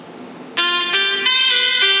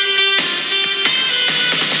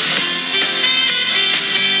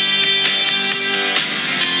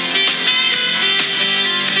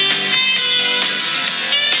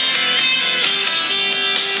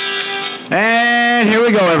And here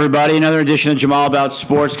we go, everybody. Another edition of Jamal About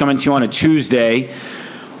Sports coming to you on a Tuesday,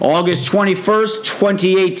 August 21st,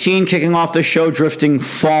 2018. Kicking off the show, Drifting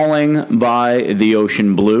Falling by the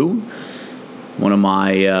Ocean Blue. One of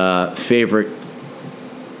my favorite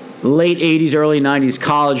late 80s, early 90s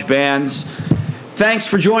college bands. Thanks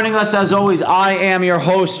for joining us. As always, I am your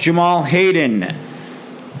host, Jamal Hayden,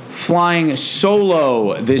 flying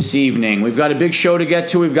solo this evening. We've got a big show to get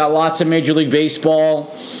to. We've got lots of Major League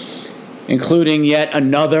Baseball, including yet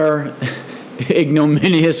another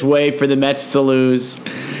ignominious way for the Mets to lose.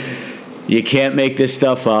 You can't make this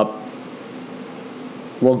stuff up.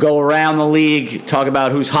 We'll go around the league, talk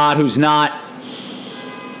about who's hot, who's not,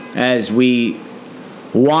 as we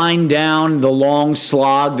wind down the long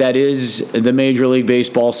slog that is the Major League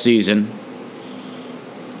Baseball season.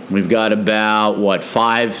 We've got about,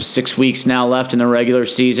 5-6 weeks now left in the regular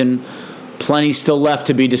season. Plenty still left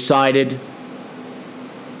to be decided.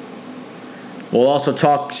 We'll also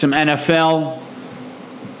talk some NFL.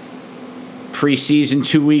 Preseason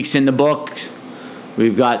 2 weeks in the books.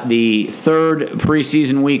 We've got the third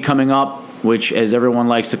preseason week coming up, which, as everyone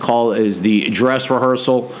likes to call it, is the dress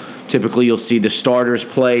rehearsal. Typically, you'll see the starters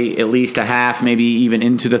play at least a half, maybe even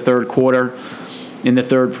into the third quarter in the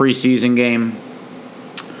third preseason game.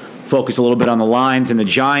 Focus a little bit on the Lions and the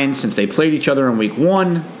Giants since they played each other in week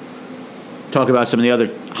one. Talk about some of the other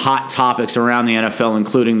hot topics around the NFL,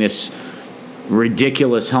 including this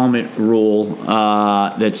ridiculous helmet rule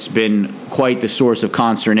that's been quite the source of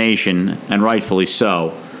consternation, and rightfully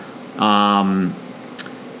so. But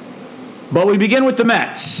we begin with the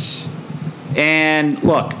Mets. And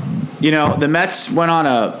look, the Mets went on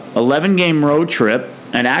a 11-game road trip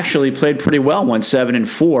and actually played pretty well, went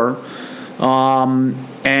 7-4.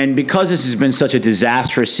 And because this has been such a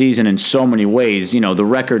disastrous season in so many ways, the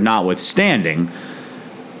record notwithstanding,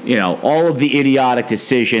 all of the idiotic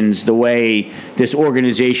decisions, the way this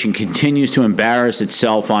organization continues to embarrass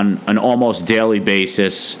itself on an almost daily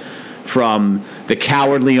basis, from the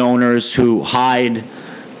cowardly owners who hide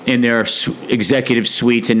in their executive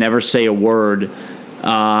suites and never say a word,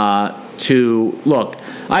 to, look,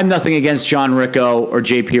 I have nothing against John Ricco or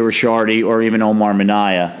J.P. Ricciardi or even Omar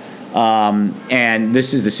Minaya. And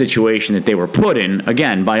this is the situation that they were put in,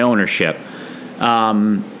 again, by ownership.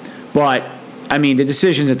 But the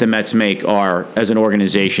decisions that the Mets make are, as an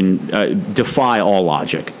organization, defy all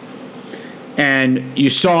logic. And you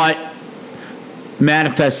saw it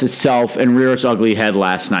manifest itself and rear its ugly head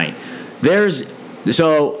last night.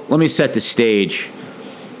 So let me set the stage.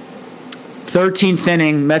 13th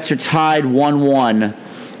inning, Mets are tied 1-1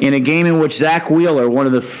 in a game in which Zach Wheeler, one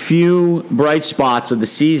of the few bright spots of the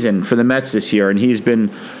season for the Mets this year, and he's been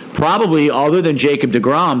probably, other than Jacob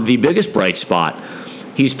deGrom, the biggest bright spot.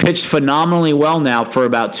 He's pitched phenomenally well now for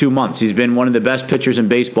about 2 months. He's been one of the best pitchers in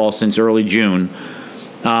baseball since early June.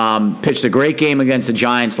 Pitched a great game against the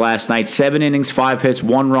Giants last night. 7 innings, 5 hits,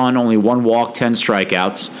 1 run, only 1 walk, 10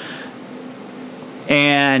 strikeouts.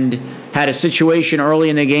 And had a situation early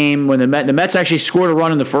in the game when the Mets actually scored a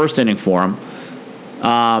run in the first inning for him.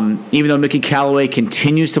 Even though Mickey Callaway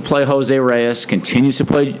continues to play Jose Reyes, continues to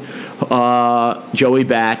play Joey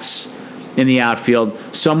Bats in the outfield.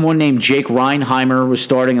 Someone named Jake Reinheimer was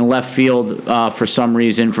starting in left field for some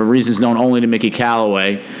reason, for reasons known only to Mickey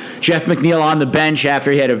Callaway. Jeff McNeil on the bench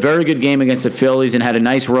after he had a very good game against the Phillies and had a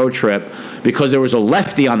nice road trip because there was a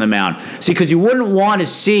lefty on the mound. See, because you wouldn't want to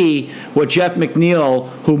see what Jeff McNeil,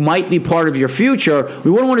 who might be part of your future,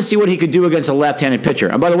 we wouldn't want to see what he could do against a left-handed pitcher.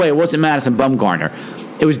 And by the way, it wasn't Madison Bumgarner.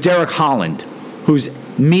 It was Derek Holland, who's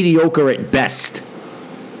mediocre at best.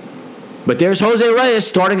 But there's Jose Reyes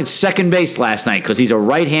starting at second base last night because he's a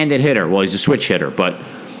right-handed hitter. Well, he's a switch hitter, but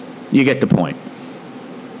you get the point.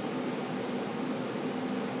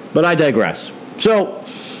 But I digress. So,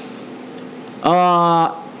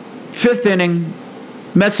 5th inning,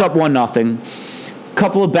 Mets up 1-0.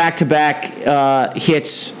 Couple of back-to-back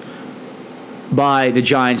hits by the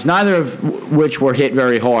Giants, neither of which were hit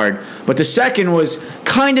very hard. But the second was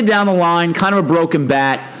kind of down the line, kind of a broken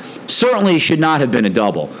bat. Certainly should not have been a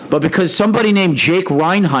double. But because somebody named Jake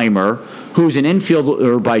Reinheimer, who's an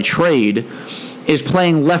infielder by trade, is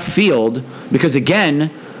playing left field, because,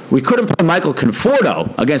 again, we couldn't play Michael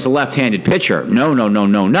Conforto against a left-handed pitcher. No.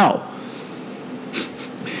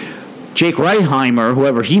 Jake Reinheimer,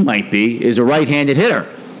 whoever he might be, is a right-handed hitter.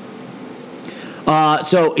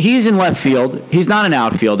 So he's in left field. He's not an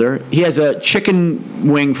outfielder. He has a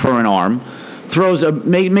chicken wing for an arm.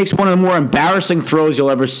 Makes one of the more embarrassing throws you'll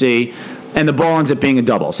ever see, and the ball ends up being a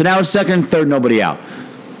double. So now it's second and third, nobody out.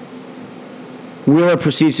 Wheeler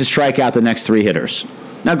proceeds to strike out the next 3 hitters.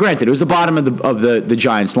 Now, granted, it was the bottom of the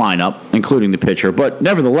Giants lineup, including the pitcher, but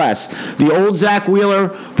nevertheless, the old Zach Wheeler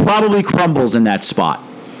probably crumbles in that spot.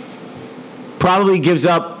 Probably gives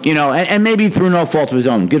up, and maybe through no fault of his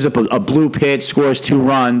own, gives up a blue pitch, scores 2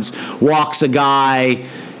 runs, walks a guy,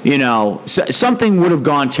 something would have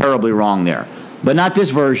gone terribly wrong there. But not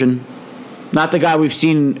this version. Not the guy we've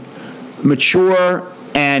seen mature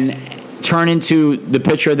and turn into the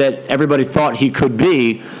pitcher that everybody thought he could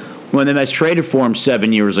be when the Mets traded for him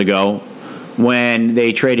 7 years ago when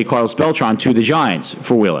they traded Carlos Beltran to the Giants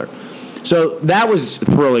for Wheeler. So that was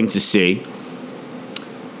thrilling to see.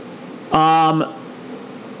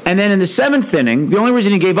 And then in the 7th inning, the only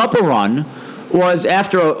reason he gave up a run was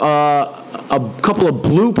after a couple of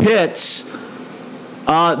blue hits.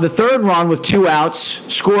 The 3rd run with 2 outs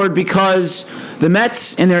scored because the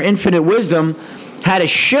Mets, in their infinite wisdom, had a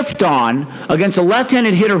shift on against a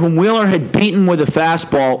left-handed hitter whom Wheeler had beaten with a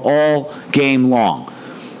fastball all game long.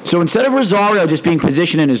 So instead of Rosario just being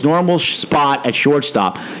positioned in his normal spot at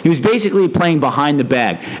shortstop, he was basically playing behind the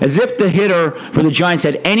bag, as if the hitter for the Giants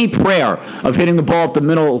had any prayer of hitting the ball up the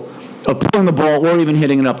middle, of pulling the ball, or even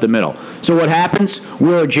hitting it up the middle. So what happens?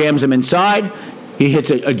 Wheeler jams him inside. He hits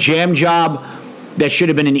a jam job that should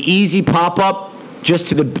have been an easy pop-up just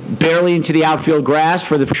to barely into the outfield grass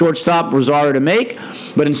for the shortstop Rosario to make.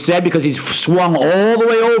 But instead, because he's swung all the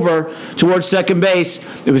way over towards second base,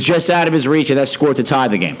 it was just out of his reach, and that scored to tie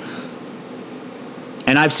the game.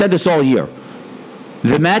 And I've said this all year.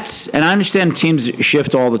 The Mets, and I understand teams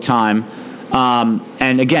shift all the time,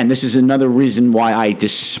 and again, this is another reason why I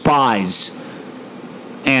despise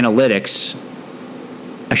analytics.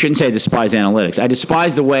 I shouldn't say despise analytics. I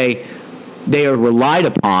despise the way they are relied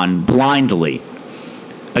upon blindly.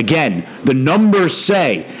 Again, the numbers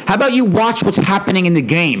say. How about you watch what's happening in the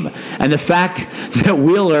game? And the fact that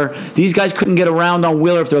Wheeler, these guys couldn't get around on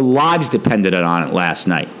Wheeler if their lives depended on it last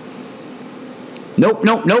night. Nope.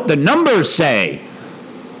 The numbers say.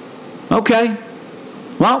 Okay.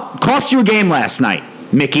 Well, cost you a game last night,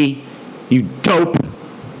 Mickey. You dope.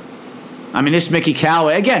 I mean, this Mickey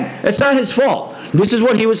Callaway, again, it's not his fault. This is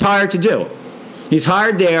what he was hired to do. He's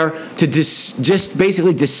hired there to just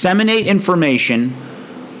basically disseminate information,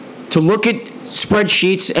 to look at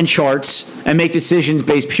spreadsheets and charts and make decisions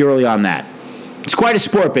based purely on that. It's quite a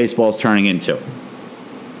sport baseball is turning into.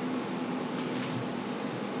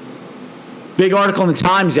 Big article in the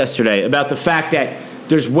Times yesterday about the fact that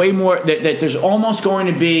there's way more, that there's almost going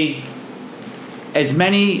to be as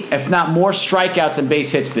many, if not more, strikeouts than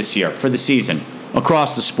base hits this year for the season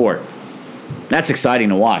across the sport. That's exciting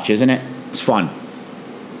to watch, isn't it? It's fun.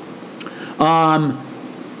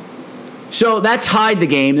 So that tied the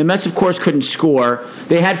game. The Mets, of course, couldn't score.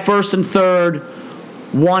 They had 1st and 3rd,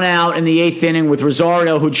 1 out in the 8th inning with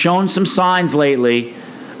Rosario, who'd shown some signs lately,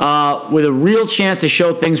 with a real chance to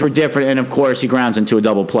show things were different. And, of course, he grounds into a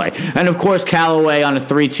double play. And, of course, Callaway on a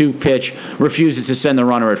 3-2 pitch refuses to send the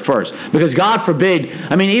runner at first. Because, God forbid,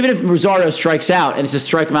 I mean, even if Rosario strikes out and it's a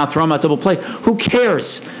strike him out, throw him out, double play, who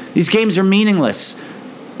cares? These games are meaningless.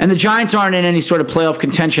 And the Giants aren't in any sort of playoff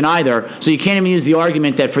contention either, so you can't even use the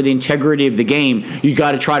argument that for the integrity of the game, you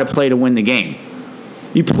got to try to play to win the game.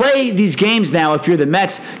 You play these games now, if you're the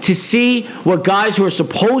Mets, to see what guys who are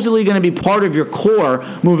supposedly going to be part of your core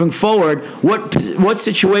moving forward, what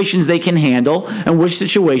situations they can handle and which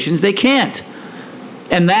situations they can't.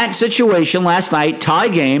 And that situation last night, tie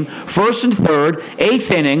game, 1st and 3rd, 8th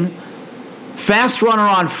inning, fast runner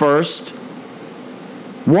on first,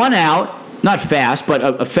 1 out. Not fast, but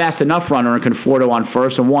a fast enough runner in Conforto on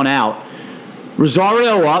first and 1 out.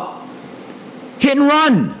 Rosario up, hit and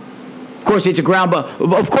run. Of course, it's a ground ball.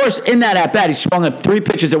 Of course, in that at-bat, he swung at 3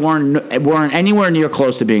 pitches that weren't anywhere near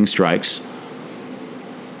close to being strikes.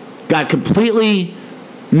 Got completely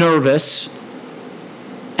nervous.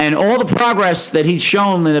 And all the progress that he's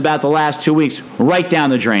shown in about the last 2 weeks, right down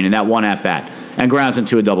the drain in that 1 at-bat. And grounds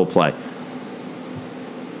into a double play.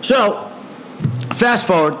 So, fast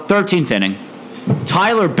forward, 13th inning.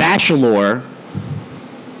 Tyler Bachelor,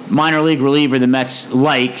 minor league reliever the Mets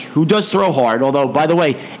like, who does throw hard, although, by the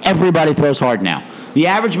way, everybody throws hard now. The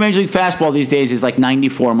average major league fastball these days is like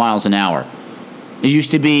 94 miles an hour. It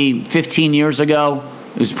used to be 15 years ago.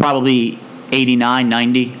 It was probably 89,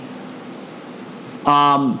 90.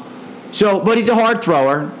 But he's a hard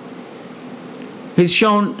thrower. He's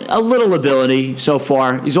shown a little ability so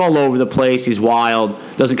far. He's all over the place. He's wild.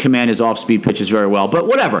 Doesn't command his off-speed pitches very well. But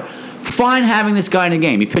whatever. Fine having this guy in the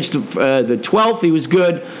game. He pitched the 12th. He was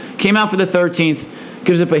good. Came out for the 13th.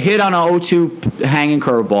 Gives up a hit on an 0-2 hanging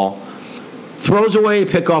curveball. Throws away a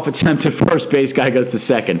pickoff attempt at first base. Guy goes to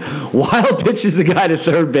second. Wild pitches the guy to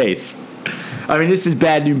third base. I mean, this is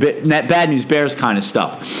bad news Bears kind of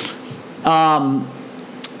stuff.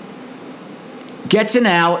 Gets an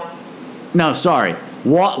out. No, sorry.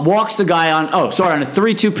 Walks the guy on. Oh, sorry. On a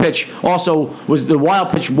 3-2 pitch, also was the wild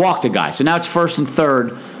pitch. Walked the guy. So now it's first and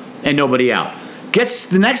third, and nobody out. Gets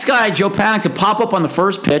the next guy, Joe Panik, to pop up on the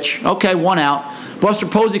first pitch. Okay, 1 out. Buster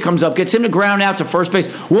Posey comes up, gets him to ground out to first base.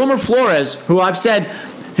 Wilmer Flores, who I've said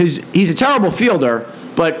he's a terrible fielder,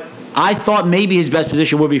 but I thought maybe his best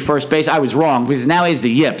position would be first base. I was wrong because now he has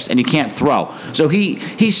the yips and he can't throw. So he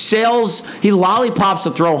lollipops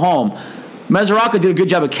the throw home. Mesoraco did a good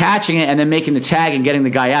job of catching it and then making the tag and getting the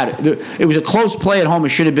guy out. It was a close play at home. The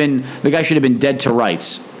guy should have been dead to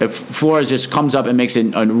rights if Flores just comes up and makes a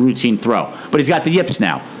routine throw. But he's got the yips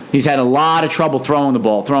now. He's had a lot of trouble throwing the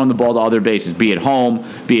ball to other bases, be it home,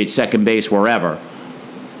 be it second base, wherever.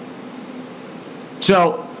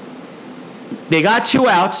 So they got 2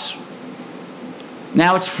 outs.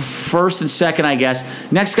 Now it's first and second, I guess.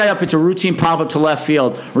 Next guy up, it's a routine pop-up to left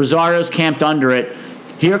field. Rosario's camped under it.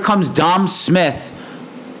 Here comes Dom Smith,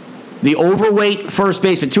 the overweight first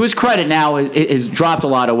baseman. To his credit now, has dropped a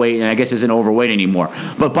lot of weight and I guess isn't overweight anymore.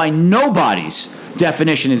 But by nobody's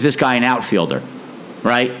definition is this guy an outfielder,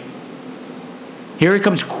 right? Here he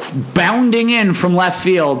comes bounding in from left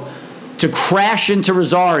field to crash into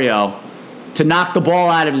Rosario to knock the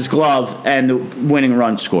ball out of his glove, and the winning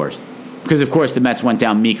run scores. Because, of course, the Mets went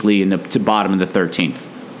down meekly in the bottom of the 13th.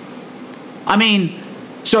 I mean,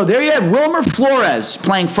 so there you have Wilmer Flores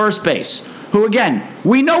playing first base, who, again,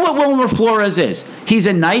 we know what Wilmer Flores is. He's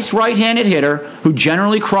a nice right-handed hitter who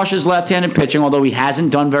generally crushes left-handed pitching, although he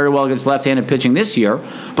hasn't done very well against left-handed pitching this year,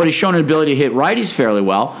 but he's shown an ability to hit righties fairly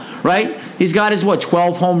well, right? He's got his,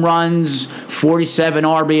 12 home runs, 47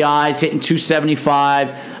 RBIs, hitting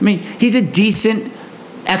 275. I mean, he's a decent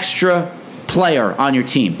extra player on your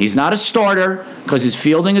team. He's not a starter because his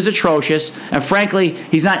fielding is atrocious, and frankly,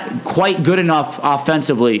 he's not quite good enough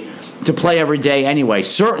offensively to play every day anyway.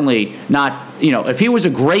 Certainly not, if he was a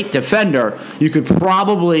great defender, you could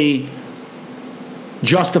probably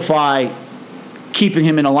justify keeping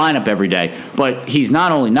him in a lineup every day. But he's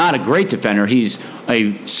not only not a great defender, he's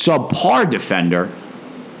a subpar defender.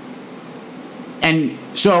 And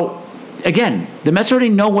so, again, the Mets already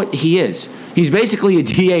know what he is. He's basically a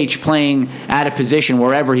DH playing out of position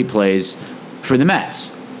wherever he plays for the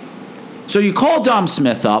Mets. So you call Dom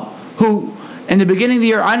Smith up, who, in the beginning of the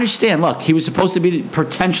year, I understand, look, he was supposed to be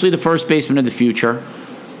potentially the first baseman of the future.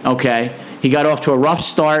 Okay. He got off to a rough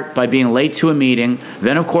start by being late to a meeting.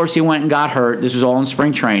 Then, of course, he went and got hurt. This was all in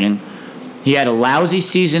spring training. He had a lousy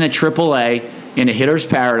season at AAA in a hitter's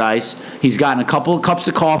paradise. He's gotten a couple of cups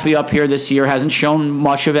of coffee up here this year, hasn't shown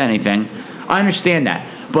much of anything. I understand that.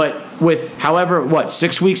 But with,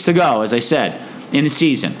 6 weeks to go, as I said, in the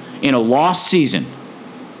season, in a lost season,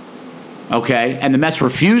 okay, and the Mets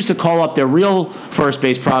refused to call up their real first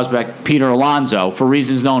base prospect, Peter Alonso, for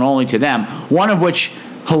reasons known only to them, one of which,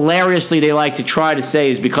 hilariously, they like to try to say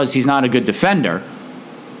is because he's not a good defender,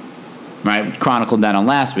 right? Chronicled that on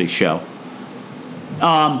last week's show.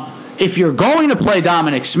 If you're going to play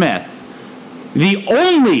Dominic Smith, the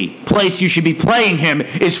only place you should be playing him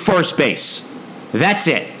is first base. That's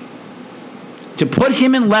it. To put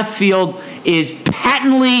him in left field is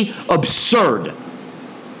patently absurd.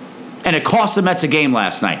 And it cost the Mets a game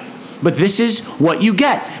last night. But this is what you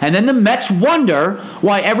get. And then the Mets wonder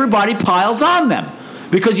why everybody piles on them.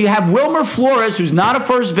 Because you have Wilmer Flores, who's not a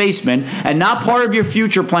first baseman and not part of your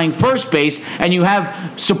future playing first base, and you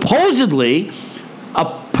have supposedly a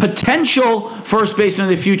potential first baseman of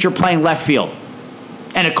the future playing left field.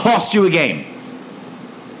 And it costs you a game.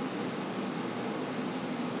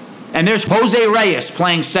 And there's Jose Reyes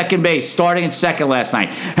playing second base, starting at second last night.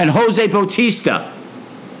 And Jose Bautista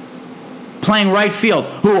playing right field,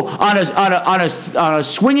 who on a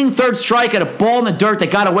swinging third strike at a ball in the dirt that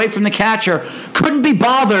got away from the catcher, couldn't be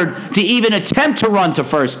bothered to even attempt to run to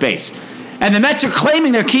first base. And the Mets are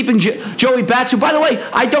claiming they're keeping Joey Bats, who, by the way,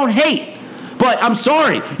 I don't hate. But I'm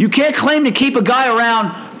sorry, you can't claim to keep a guy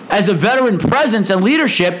around as a veteran presence and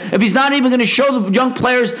leadership if he's not even going to show the young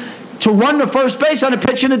players to run to first base on a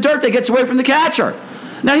pitch in the dirt that gets away from the catcher.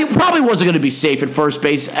 Now, he probably wasn't going to be safe at first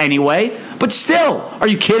base anyway, but still, are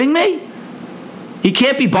you kidding me? He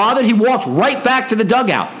can't be bothered. He walked right back to the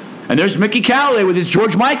dugout. And there's Mickey Callaway with his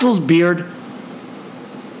George Michaels beard.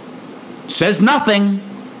 Says nothing.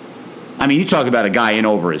 I mean, you talk about a guy in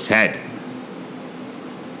over his head.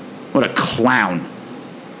 What a clown.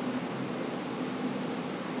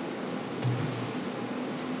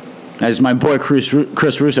 As my boy Chris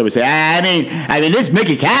Russo would say, I mean, this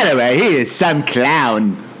Mickey Callaway, he is some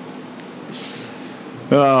clown.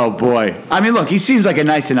 Oh, boy. I mean, look, he seems like a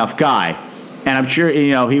nice enough guy. And I'm sure,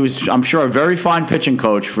 I'm sure a very fine pitching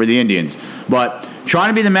coach for the Indians. But trying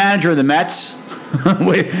to be the manager of the Mets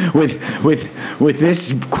with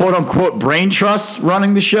this quote unquote brain trust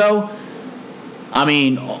running the show, I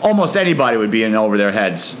mean, almost anybody would be in over their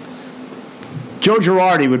heads. Joe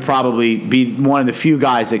Girardi would probably be one of the few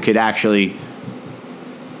guys that could actually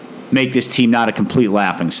make this team not a complete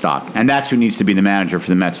laughingstock. And that's who needs to be the manager for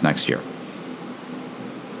the Mets next year.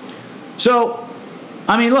 So,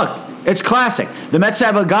 I mean, look, it's classic. The Mets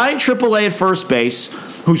have a guy in AAA at first base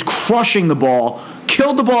who's crushing the ball,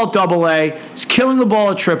 killed the ball at AA, is killing the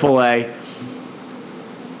ball at AAA,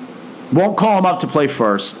 won't call him up to play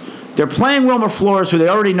first. They're playing Wilmer Flores, who they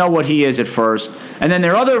already know what he is at first, and then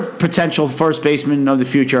their other potential first baseman of the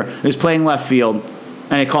future is playing left field,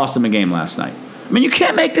 and it cost them a game last night. I mean, you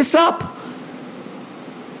can't make this up.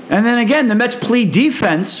 And then again, the Mets plead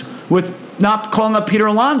defense with not calling up Peter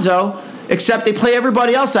Alonso, except they play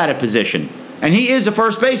everybody else out of position. And he is a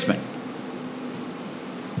first baseman.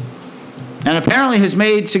 And apparently has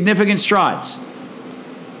made significant strides.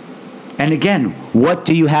 And again, what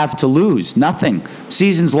do you have to lose? Nothing.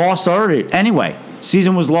 Season's lost already. Anyway,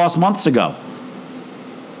 season was lost months ago.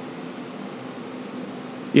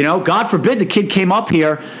 God forbid the kid came up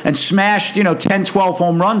here and smashed, 10, 12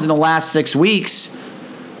 home runs in the last 6 weeks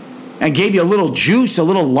and gave you a little juice, a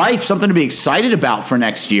little life, something to be excited about for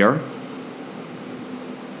next year.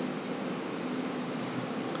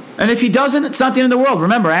 And if he doesn't, it's not the end of the world.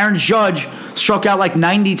 Remember, Aaron Judge struck out like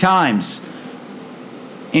 90 times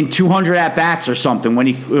in 200 at-bats or something when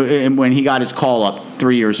he got his call up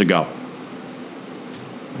 3 years ago.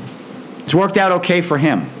 It's worked out okay for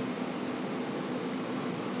him.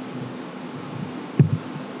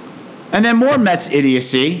 And then more Mets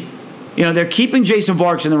idiocy. They're keeping Jason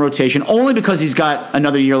Vargas in the rotation only because he's got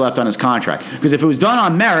another year left on his contract. Because if it was done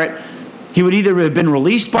on merit, he would either have been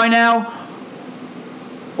released by now,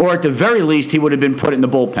 or at the very least, he would have been put in the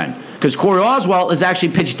bullpen. Because Corey Oswalt has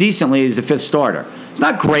actually pitched decently as the fifth starter. It's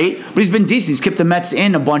not great, but he's been decent. He's kept the Mets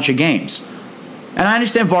in a bunch of games. And I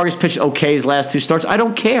understand Vargas pitched okay his last 2 starts. I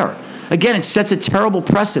don't care. Again, it sets a terrible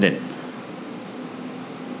precedent.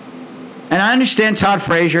 And I understand Todd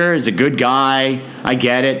Frazier is a good guy. I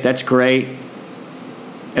get it. That's great.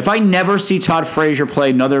 If I never see Todd Frazier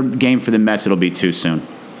play another game for the Mets, it'll be too soon.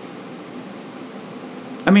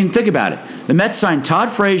 I mean, think about it. The Mets signed Todd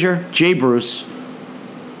Frazier, Jay Bruce,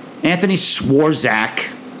 Anthony Swarzak,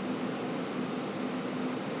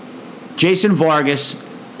 Jason Vargas,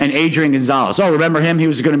 and Adrian Gonzalez. Oh, remember him? He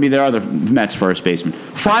was going to be their other Mets first baseman.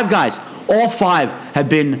 5 guys. All 5 have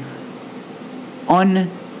been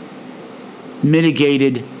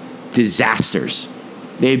unmitigated disasters.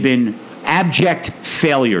 They've been abject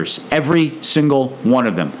failures, every single one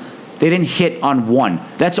of them. They didn't hit on one.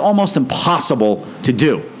 That's almost impossible to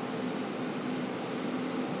do.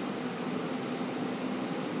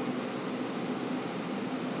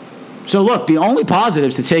 So look, the only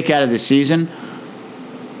positives to take out of this season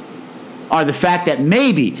are the fact that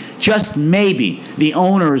maybe, just maybe, the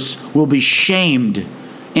owners will be shamed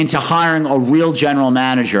into hiring a real general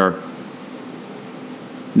manager.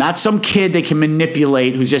 Not some kid they can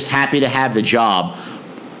manipulate who's just happy to have the job.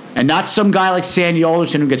 And not some guy like Sandy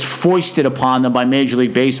Alderson who gets foisted upon them by Major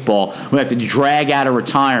League Baseball, who have to drag out of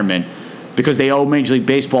retirement because they owe Major League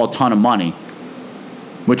Baseball a ton of money,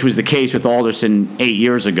 which was the case with Alderson 8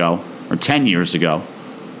 years ago, or 10 years ago.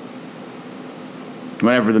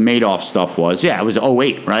 Whatever the Madoff stuff was. Yeah, it was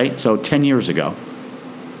 08, right? So 10 years ago.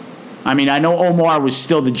 I mean, I know Omar was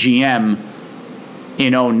still the GM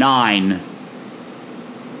in 09.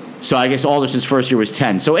 So I guess Alderson's first year was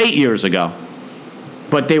 10. So 8 years ago.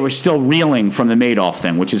 But they were still reeling from the Madoff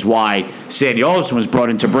thing, which is why Sandy Alderson was brought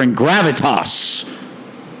in to bring gravitas.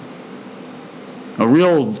 A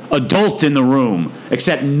real adult in the room.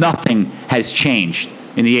 Except nothing has changed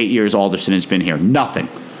in the 8 years Alderson has been here. Nothing.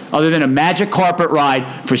 Other than a magic carpet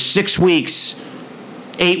ride for 6 weeks,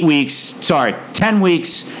 10 weeks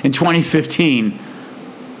in 2015.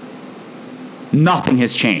 Nothing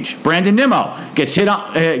has changed. Brandon Nimmo gets hit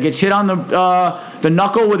on the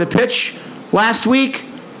knuckle with a pitch last week.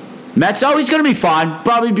 Mets, he's going to be fine.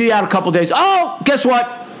 Probably be out a couple days. Oh, guess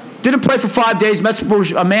what? Didn't play for 5 days. Mets were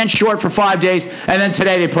a man short for 5 days. And then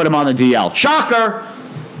today they put him on the DL. Shocker.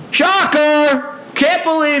 Shocker. Can't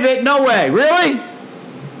believe it. No way. Really?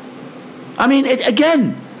 I mean,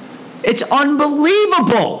 it's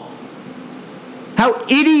unbelievable how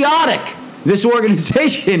idiotic this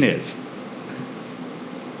organization is.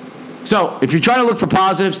 So, if you're trying to look for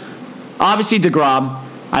positives, obviously DeGrom.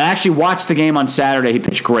 I actually watched the game on Saturday. He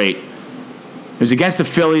pitched great. It was against the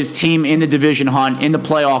Phillies, team in the division hunt, in the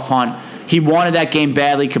playoff hunt. He wanted that game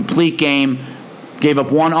badly, complete game. gave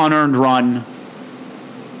up 1 unearned run.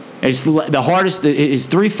 His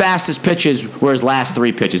 3 fastest pitches were his last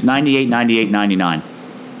 3 pitches, 98, 98, 99.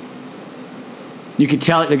 You can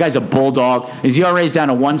tell the guy's a bulldog. His ERA is down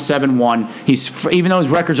to 1.71. Even though his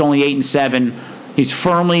record's only 8-7, he's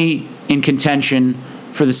firmly in contention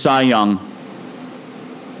for the Cy Young.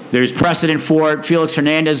 There's precedent for it. Felix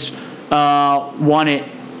Hernandez won it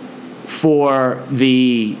for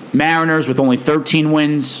the Mariners with only 13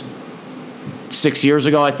 wins 6 years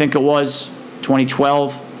ago, I think it was,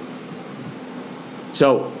 2012.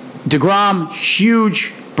 So DeGrom,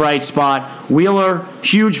 huge bright spot. Wheeler,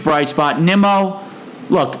 huge bright spot. Nimmo,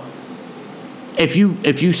 look, if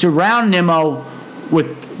you surround Nimmo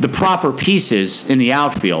with the proper pieces in the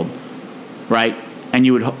outfield, right, and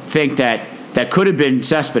you would think that could have been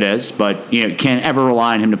Cespedes, but you can't ever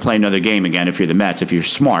rely on him to play another game again if you're the Mets, if you're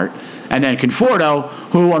smart. And then Conforto,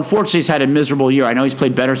 who unfortunately has had a miserable year. I know he's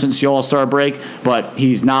played better since the All-Star break, but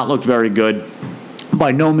he's not looked very good.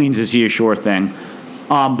 By no means is he a sure thing.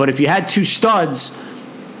 But if you had 2 studs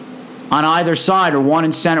on either side or one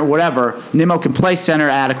in center, whatever, Nimmo can play center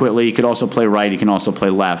adequately. He could also play right. He can also play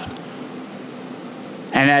left.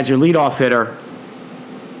 And as your leadoff hitter,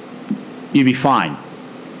 you'd be fine.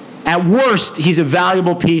 At worst, he's a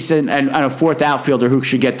valuable piece and a 4th outfielder who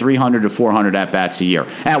should get 300 to 400 at-bats a year.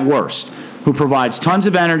 At worst. Who provides tons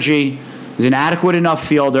of energy, is an adequate enough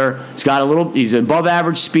fielder, he's above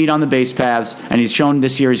average speed on the base paths, and he's shown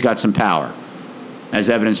this year he's got some power, as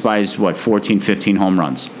evidenced by his, 14, 15 home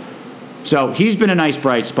runs. So he's been a nice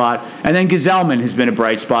bright spot. And then Gesellman has been a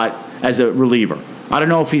bright spot as a reliever. I don't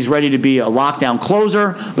know if he's ready to be a lockdown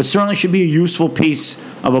closer, but certainly should be a useful piece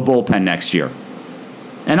of a bullpen next year.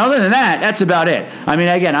 And other than that, that's about it. I mean,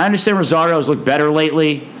 again, I understand Rosario's looked better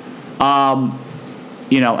lately. And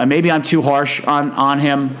maybe I'm too harsh on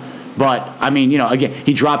him. But, I mean, again,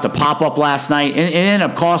 he dropped a pop-up last night. And it ended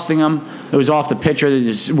up costing him. It was off the pitcher.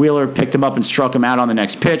 Wheeler picked him up and struck him out on the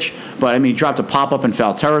next pitch. But, I mean, he dropped a pop-up in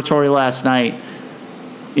foul territory last night.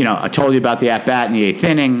 I told you about the at-bat in the 8th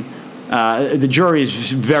inning. The jury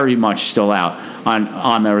is very much still out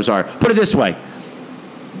on Rosario. Put it this way.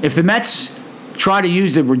 If the Mets try to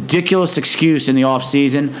use the ridiculous excuse in the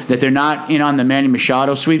offseason that they're not in on the Manny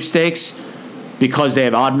Machado sweepstakes because they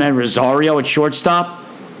have Ahmed Rosario at shortstop,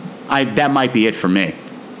 that might be it for me.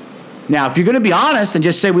 Now, if you're going to be honest and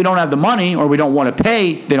just say we don't have the money or we don't want to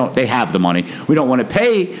pay, they have the money. We don't want to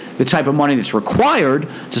pay the type of money that's required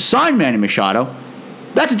to sign Manny Machado.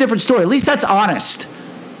 That's a different story. At least that's honest.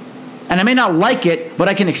 And I may not like it, but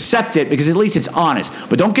I can accept it because at least it's honest.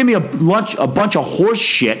 But don't give me a bunch of horse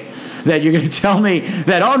shit that you're going to tell me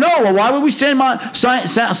that, oh, no, well, why would we sign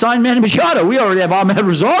Manny Machado? We already have Ahmed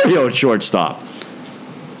Rosario at shortstop.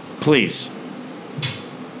 Please.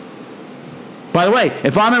 By the way,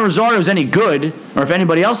 if Ahmed Rosario is any good, or if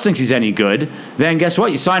anybody else thinks he's any good, then guess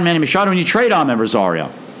what? You sign Manny Machado and you trade Ahmed Rosario.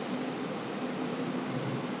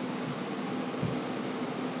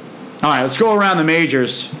 All right, let's go around the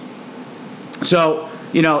majors. So,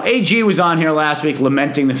 AG was on here last week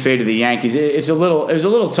lamenting the fate of the Yankees. It was a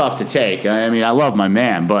little tough to take. I mean, I love my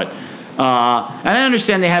man, but and I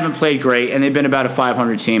understand they haven't played great and they've been about a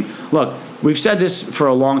 500 team. Look, we've said this for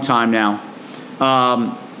a long time now.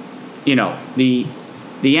 The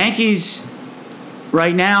Yankees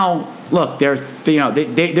right now, look, they're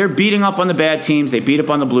beating up on the bad teams. They beat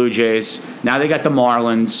up on the Blue Jays. Now they got the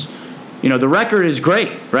Marlins. The record is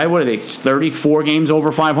great, right? What are they, 34 games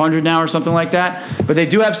over 500 now or something like that? But they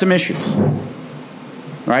do have some issues. All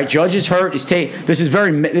right, Judge is hurt. This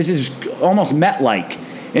is almost Met-like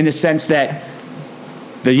in the sense that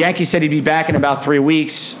the Yankees said he'd be back in about 3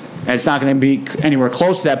 weeks, and it's not going to be anywhere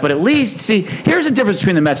close to that. But at least, see, here's the difference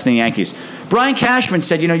between the Mets and the Yankees. Brian Cashman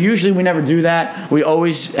said, usually we never do that. We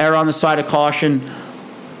always err on the side of caution.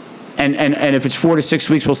 And if it's 4 to 6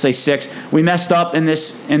 weeks, we'll say 6. We messed up in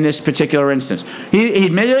this particular instance. He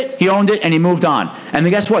admitted it, he owned it, and he moved on. And then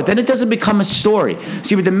guess what? Then it doesn't become a story.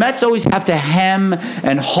 See, but the Mets always have to hem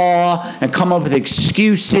and haw and come up with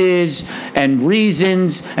excuses and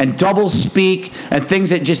reasons and double speak and things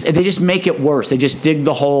that they just make it worse. They just dig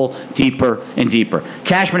the hole deeper and deeper.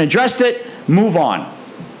 Cashman addressed it, move on.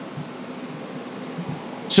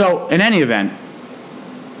 So, in any event,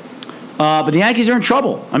 but the Yankees are in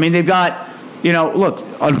trouble. I mean, they've got, look,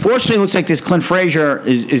 unfortunately, it looks like this Clint Frazier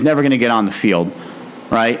is never going to get on the field,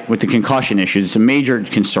 right, with the concussion issue. It's a major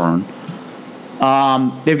concern.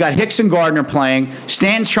 They've got Hicks and Gardner playing.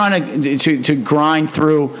 Stanton's trying to grind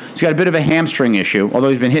through. He's got a bit of a hamstring issue, although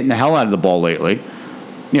he's been hitting the hell out of the ball lately.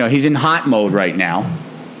 He's in hot mode right now,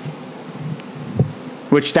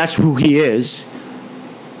 which that's who he is.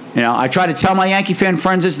 I try to tell my Yankee fan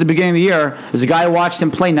friends this at the beginning of the year. As a guy who watched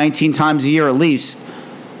him play 19 times a year at least,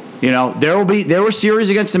 there were series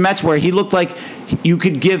against the Mets where he looked like you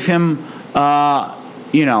could give him, a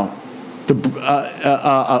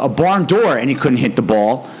barn door and he couldn't hit the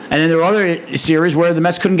ball. And then there were other series where the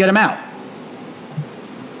Mets couldn't get him out.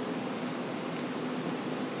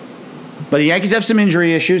 But the Yankees have some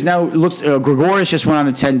injury issues. Now, it looks Gregorius just went on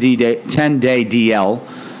the 10-day DL.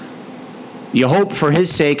 You hope for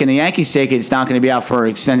his sake and the Yankees' sake it's not going to be out for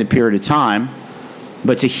an extended period of time.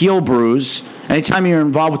 But it's a heel bruise. Anytime you're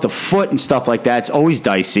involved with the foot and stuff like that, it's always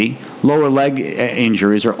dicey. Lower leg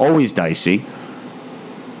injuries are always dicey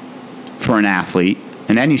for an athlete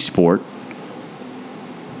in any sport.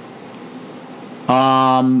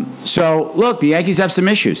 So, look, the Yankees have some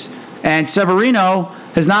issues. And Severino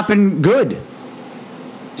has not been good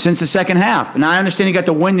since the second half. And I understand he got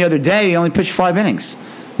the win the other day. He only pitched 5 innings.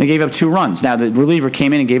 They gave up 2 runs. Now, the reliever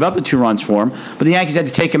came in and gave up the 2 runs for him, but the Yankees had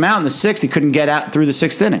to take him out in the 6th. He couldn't get out through the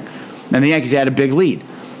 6th inning. And the Yankees had a big lead.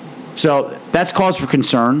 So that's cause for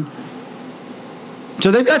concern. So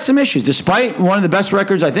they've got some issues, despite one of the best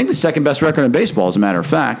records, I think the second best record in baseball, as a matter of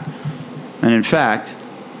fact. And in fact,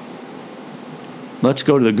 let's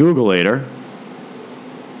go to the Googleator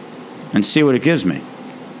and see what it gives me.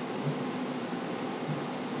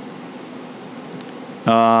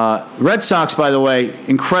 Red Sox, by the way,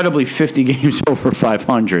 incredibly 50 games over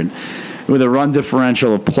 500 with a run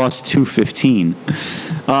differential of plus 215.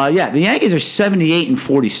 The Yankees are 78 and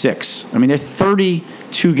 46. I mean, they're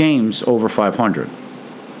 32 games over 500.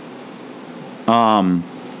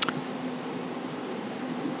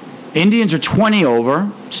 Indians are 20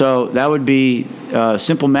 over, so that would be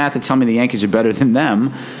simple math to tell me the Yankees are better than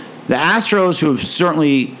them. The Astros, who have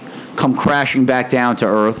certainly come crashing back down to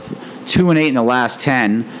earth, 2-8 in the last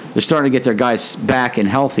 10. They're starting to get their guys back and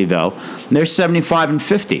healthy, though. And they're 75 and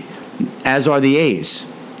 50, as are the A's.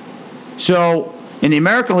 So in the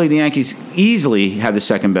American League, the Yankees easily have the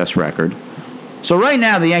second best record. So right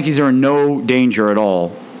now, the Yankees are in no danger at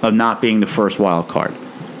all of not being the first wild card.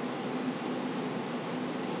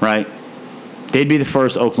 Right? They'd be the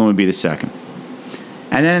first. Oakland would be the second.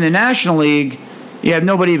 And then in the National League, you have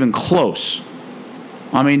nobody even close.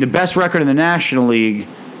 I mean, the best record in the National League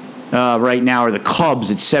right now are the Cubs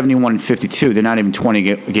at 71 and 52. They're not even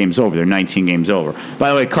 20 games over. They're 19 games over. By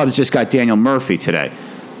the way, Cubs just got Daniel Murphy today.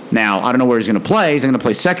 Now, I don't know where he's going to play. He's going to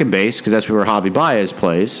play second base because that's where Javi Baez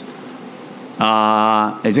plays.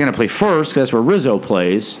 He's going to play first because that's where Rizzo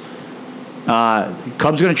plays.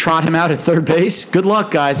 Cubs going to trot him out at third base. Good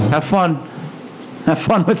luck, guys. Have fun. Have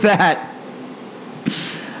fun with that.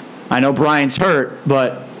 I know Brian's hurt,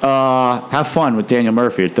 but have fun with Daniel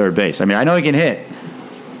Murphy at third base. I mean, I know he can hit.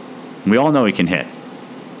 We all know he can hit.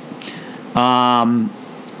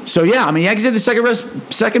 Yankees have the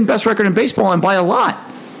second best record in baseball, and by a lot.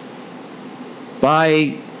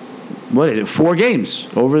 By, 4 games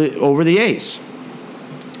over the A's.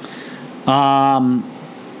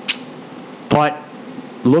 But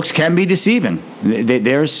looks can be deceiving.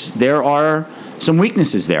 There are some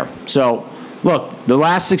weaknesses there. So, look, the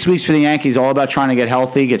last 6 weeks for the Yankees all about trying to get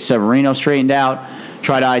healthy, get Severino straightened out,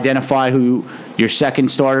 try to identify who your second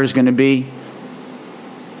starter is going to be.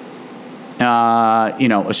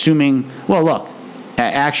 Assuming,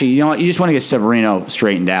 actually, you know what? You just want to get Severino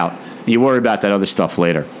straightened out. You worry about that other stuff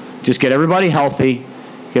later. Just get everybody healthy,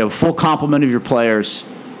 get a full complement of your players,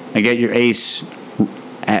 and get your ace.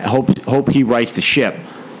 Hope he rights the ship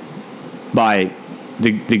by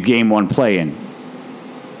the game 1 play-in.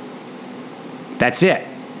 That's it.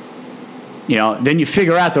 Then you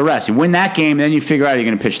figure out the rest. You win that game, then you figure out you're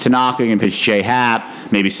going to pitch Tanaka, you're going to pitch J.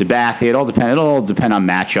 Happ, maybe Sabathia. It'll all depend on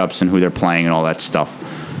matchups and who they're playing and all that stuff.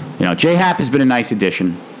 J. Happ has been a nice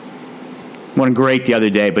addition. Wasn't great the other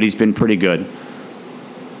day, but he's been pretty good.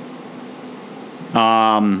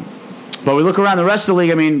 But we look around the rest of the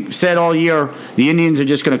league. I mean, said all year, the Indians are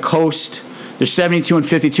just going to coast. They're 72 and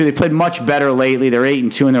 52. They played much better lately. They're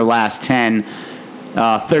 8-2 in their last 10.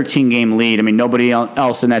 13-game lead. I mean, nobody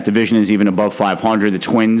else in that division is even above 500. The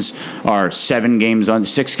Twins are 6 games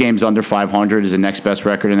under 500 is the next best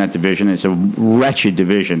record in that division. It's a wretched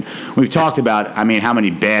division. We've talked about, how many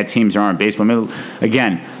bad teams there are in baseball.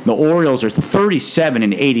 Again, the Orioles are 37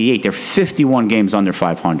 and 88. They're 51 games under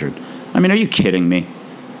 500. Are you kidding me?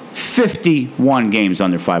 51 games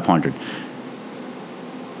under 500.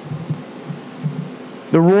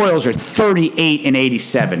 The Royals are 38 and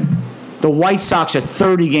 87. The White Sox are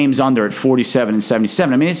 30 games under at 47 and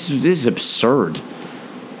 77. This is absurd.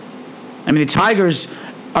 The Tigers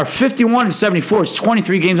are 51 and 74. It's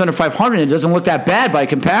 23 games under 500. It doesn't look that bad by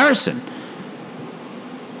comparison.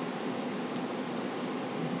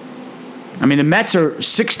 I mean, the Mets are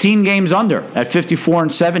 16 games under at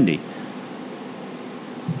 54-70.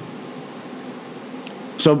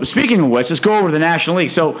 So speaking of which, let's go over to the National League.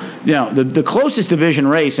 So, the closest division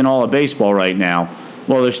race in all of baseball right now,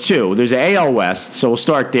 well, there's two. There's the AL West, so we'll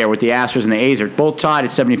start there with the Astros and the A's are both tied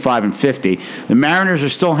at 75 and 50. The Mariners are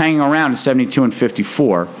still hanging around at 72 and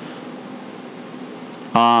 54.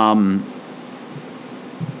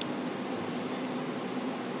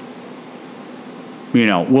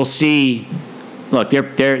 We'll see. Look,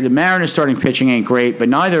 the Mariners' starting pitching ain't great, but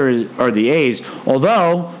neither are the A's.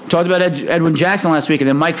 Although, talked about Edwin Jackson last week, and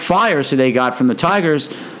then Mike Fiers, who they got from the Tigers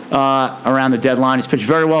around the deadline, has pitched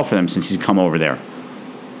very well for them since he's come over there.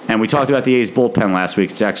 And we talked about the A's bullpen last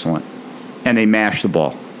week. It's excellent. And they mash the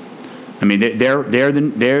ball. I mean, they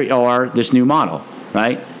are this new model,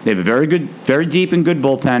 right? They have a very deep and good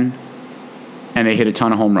bullpen, and they hit a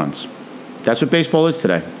ton of home runs. That's what baseball is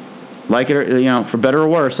today. Like it, or, for better or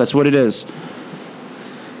worse, that's what it is.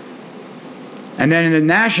 And then in the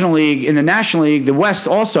National League, the West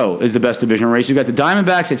also is the best division race. You've got the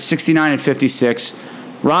Diamondbacks at 69 and 56,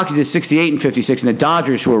 Rockies at 68 and 56, and the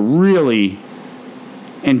Dodgers, who are really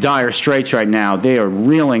in dire straits right now. They are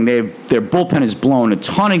reeling. Their bullpen has blown a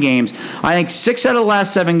ton of games. I think 6 out of the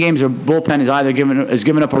last 7 games, their bullpen has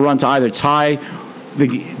given up a run to either that's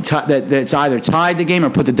either tied the game or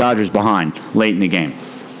put the Dodgers behind late in the game.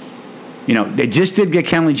 They just did get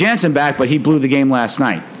Kenley Jansen back, but he blew the game last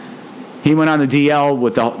night. He went on the DL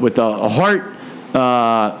with a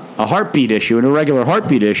heartbeat issue, an irregular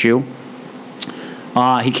heartbeat issue.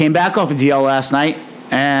 He came back off the DL last night,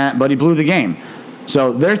 but he blew the game.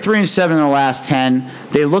 So they're 3-7 in the last 10.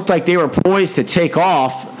 They looked like they were poised to take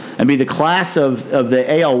off and be the class of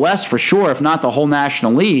the AL West for sure, if not the whole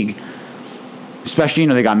National League. Especially,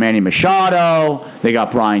 they got Manny Machado, they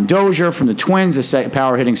got Brian Dozier from the Twins, the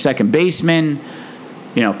power hitting second baseman.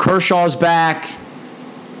 Kershaw's back.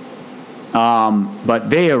 But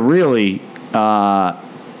they are really hit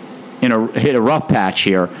a rough patch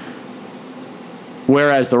here.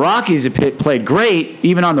 Whereas the Rockies have played great,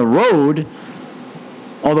 even on the road,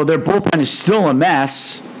 although their bullpen is still a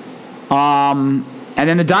mess. And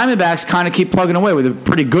then the Diamondbacks kind of keep plugging away with a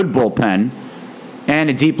pretty good bullpen and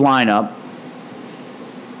a deep lineup.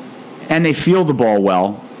 And they field the ball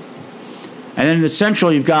well. And then in the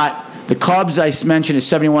Central, you've got the Cubs, I mentioned, is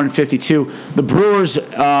 71 and 52. The Brewers,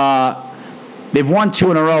 they've won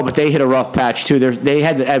 2 in a row, but they hit a rough patch too.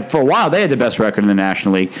 For a while, they had the best record in the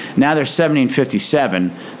National League. Now they're 70 and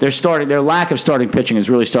 57. Their lack of starting pitching is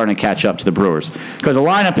really starting to catch up to the Brewers because the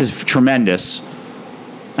lineup is tremendous.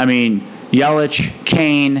 I mean, Yelich,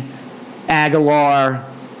 Kane, Aguilar.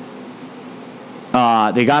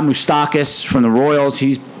 They got Moustakas from the Royals.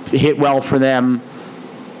 He's hit well for them.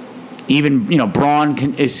 Even Braun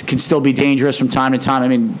can still be dangerous from time to time. I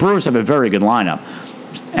mean, Brewers have a very good lineup,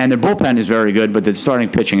 and their bullpen is very good, but the starting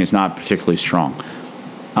pitching is not particularly strong.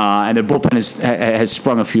 And their bullpen has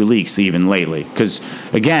sprung a few leaks even lately. Because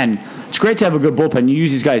again, it's great to have a good bullpen. You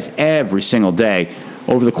use these guys every single day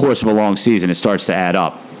over the course of a long season. It starts to add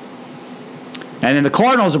up. And then the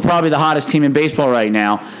Cardinals are probably the hottest team in baseball right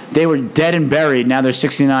now. They were dead and buried. Now they're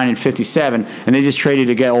 69 and 57, and they just traded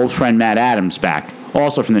to get old friend Matt Adams back,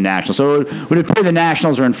 also from the Nationals. So it would appear the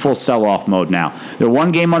Nationals are in full sell-off mode now. They're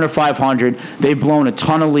 1 game under 500. They've blown a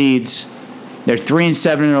ton of leads. They're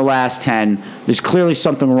 3-7 in their last 10. There's clearly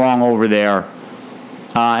something wrong over there.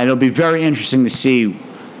 And it'll be very interesting to see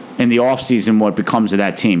in the offseason what becomes of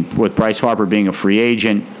that team, with Bryce Harper being a free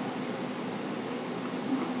agent.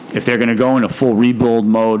 If they're going to go into full rebuild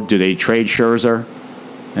mode, do they trade Scherzer?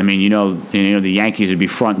 I mean, the Yankees would be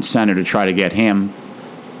front and center to try to get him.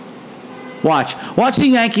 Watch the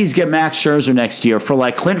Yankees get Max Scherzer next year for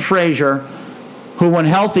like Clint Frazier, who when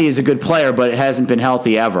healthy is a good player, but hasn't been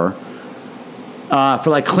healthy ever. For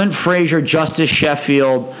like Clint Frazier, Justice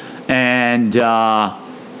Sheffield, and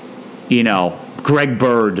Greg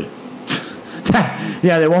Bird.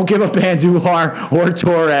 Yeah, they won't give up Andujar or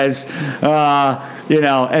Torres.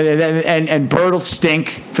 And Bird will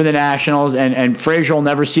stink for the Nationals, and Frazier will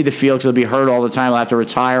never see the field because he'll be hurt all the time. He'll have to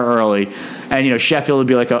retire early. And, Sheffield will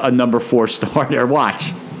be like a number 4 starter.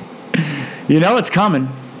 Watch. It's coming.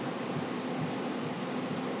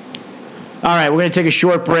 All right, we're going to take a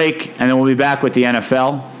short break, and then we'll be back with the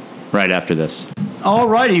NFL right after this. All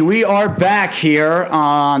righty, we are back here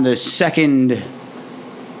on the second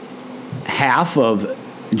half of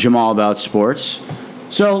Jamal About Sports.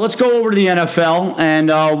 So let's go over to the NFL, and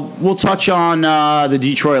we'll touch on the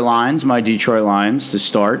Detroit Lions, my Detroit Lions, to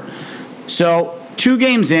start. So 2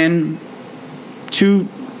 games in, 2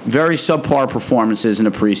 very subpar performances in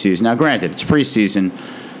the preseason. Now, granted, it's preseason.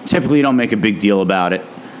 Typically, you don't make a big deal about it.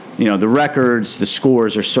 the records, the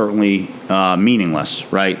scores are certainly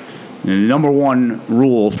meaningless, right? And the number one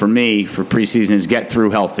rule for me for preseason is get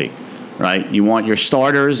through healthy, right? You want your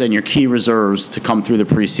starters and your key reserves to come through the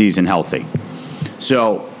preseason healthy.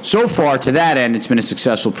 So far, to that end, it's been a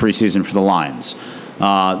successful preseason for the Lions.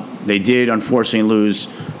 They did, unfortunately, lose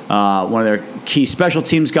one of their key special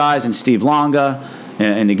teams guys in Steve Longa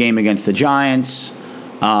in the game against the Giants.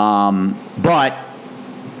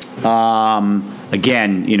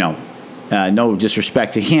 Again, no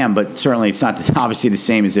disrespect to him, but certainly it's not obviously the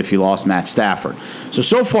same as if you lost Matt Stafford.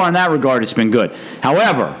 So far in that regard, it's been good.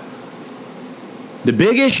 However, the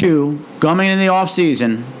big issue coming into the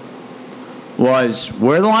offseason was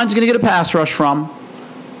where the line's going to get a pass rush from,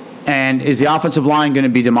 and is the offensive line going to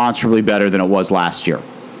be demonstrably better than it was last year?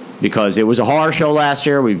 Because it was a horror show last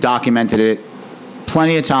year. We've documented it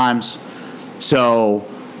plenty of times. So,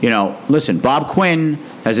 listen, Bob Quinn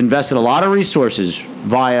has invested a lot of resources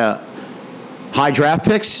via high draft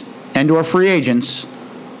picks and or free agents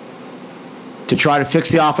to try to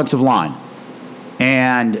fix the offensive line.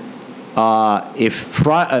 And if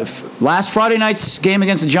last Friday night's game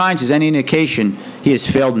against the Giants is any indication, he has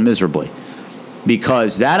failed miserably.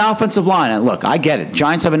 Because that offensive line, and look, I get it.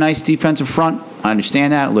 Giants have a nice defensive front. I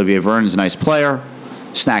understand that. Olivier Vernon's a nice player.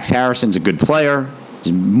 Snacks Harrison's a good player.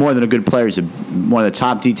 He's more than a good player. He's one of the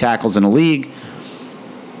top D tackles in the league.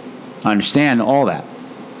 I understand all that.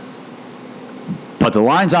 But the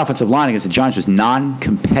Lions' offensive line against the Giants was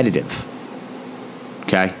non-competitive.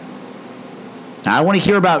 Okay? Now, I want to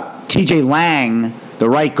hear about TJ Lang, the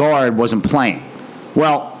right guard, wasn't playing.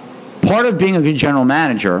 Well, part of being a good general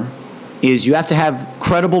manager is you have to have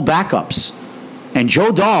credible backups. And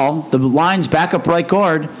Joe Dahl, the Lions' backup right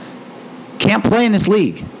guard, can't play in this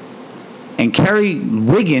league. And Kerry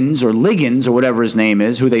Wiggins, or Liggins, or whatever his name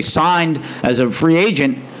is, who they signed as a free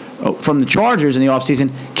agent from the Chargers in the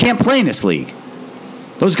offseason, can't play in this league.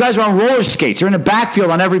 Those guys are on roller skates. They're in the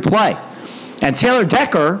backfield on every play. And Taylor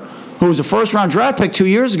Decker, who was a first-round draft pick 2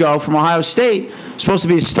 years ago from Ohio State, supposed to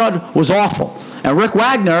be a stud, was awful. And Rick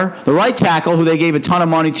Wagner, the right tackle, who they gave a ton of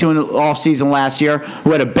money to in the offseason last year,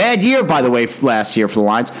 who had a bad year, by the way, last year for the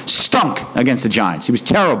Lions, stunk against the Giants. He was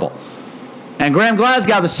terrible. And Graham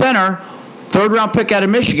Glasgow, the center, third-round pick out of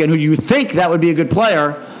Michigan, who you think that would be a good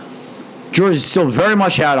player, George is still very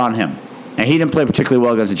much out on him. And he didn't play particularly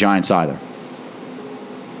well against the Giants either.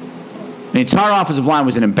 The entire offensive line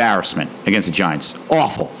was an embarrassment against the Giants.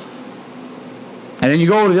 Awful. And then you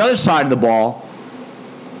go to the other side of the ball,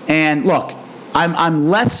 and look, I'm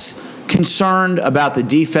less concerned about the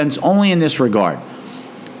defense only in this regard.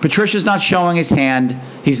 Patricia's not showing his hand.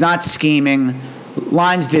 He's not scheming.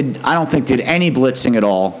 Lions I don't think did any blitzing at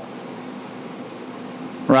all.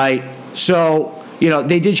 Right? So,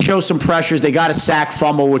 they did show some pressures. They got a sack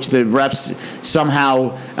fumble, which the refs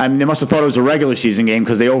somehow, they must have thought it was a regular season game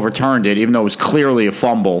because they overturned it, even though it was clearly a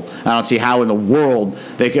fumble. I don't see how in the world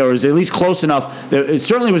it was at least close enough. It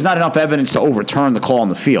certainly was not enough evidence to overturn the call on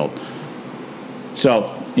the field.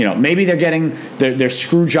 So, maybe they're getting their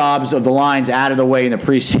screw jobs of the Lions out of the way in the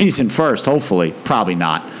preseason first, hopefully. Probably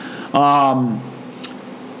not.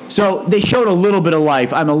 So they showed a little bit of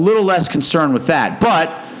life. I'm a little less concerned with that.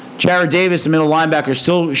 But Jared Davis, the middle linebacker,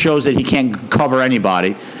 still shows that he can't cover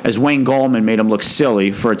anybody, as Wayne Gallman made him look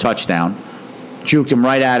silly for a touchdown. Juked him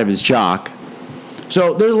right out of his jock.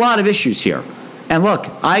 So there's a lot of issues here. And look,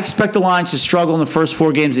 I expect the Lions to struggle in the first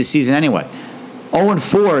 4 games of the season anyway.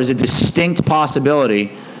 0-4 is a distinct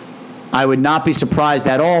possibility. I would not be surprised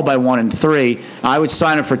at all by 1-3. I would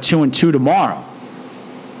sign up for 2-2 tomorrow.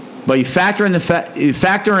 But you factor in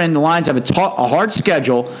the Lions have a hard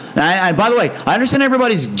schedule. And by the way, I understand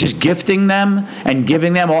everybody's just gifting them and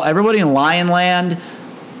giving them everybody in Lionland.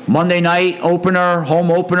 Monday night opener,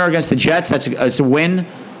 home opener against the Jets. It's a win.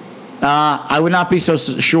 I would not be so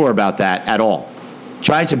sure about that at all.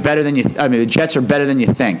 Giants are better than the Jets are better than you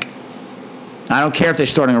think. I don't care if they're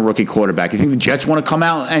starting a rookie quarterback. You think the Jets want to come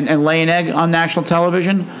out and lay an egg on national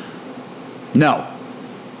television? No.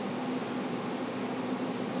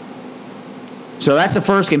 So that's the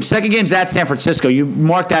first game. Second game's at San Francisco. You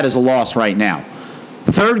mark that as a loss right now.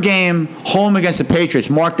 The third game, home against the Patriots.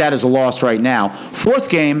 Mark that as a loss right now. Fourth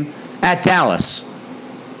game, at Dallas.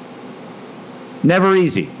 Never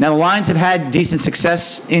easy. Now, the Lions have had decent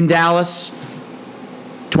success in Dallas.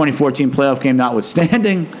 2014 playoff game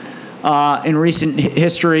notwithstanding in recent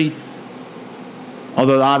history.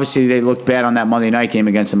 Although, obviously, they looked bad on that Monday night game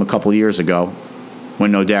against them a couple years ago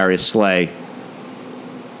when no Darius Slay.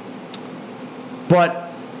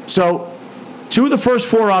 But, so, 2 of the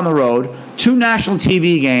first 4 on the road, 2 national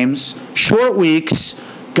TV games, short weeks,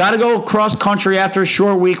 got to go cross country after a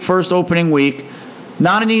short week, first opening week.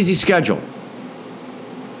 Not an easy schedule.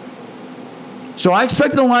 So I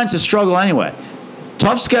expected the Lions to struggle anyway.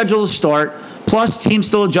 Tough schedule to start, plus team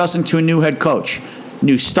still adjusting to a new head coach.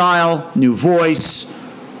 New style, new voice,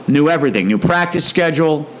 new everything. New practice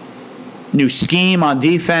schedule, new scheme on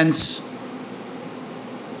defense.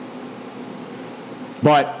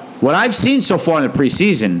 But what I've seen so far in the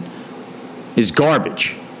preseason is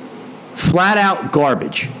garbage. Flat out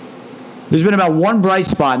garbage. There's been about one bright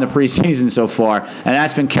spot in the preseason so far, and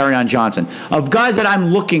that's been Kerryon Johnson. Of guys that I'm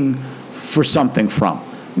looking for something from.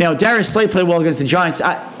 Now, Darius Slay played well against the Giants.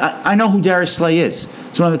 I know who Darius Slay is.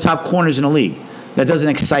 He's one of the top corners in the league. That doesn't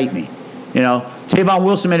excite me. Tavon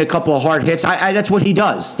Wilson made a couple of hard hits. That's what he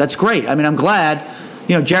does. That's great. I mean, I'm glad.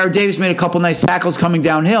 Jared Davis made a couple nice tackles coming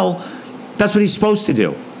downhill. That's what he's supposed to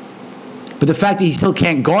do. But the fact that he still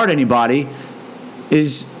can't guard anybody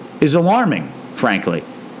is alarming, frankly.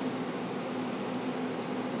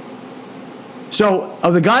 So,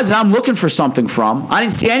 of the guys that I'm looking for something from, I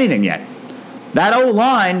didn't see anything yet. That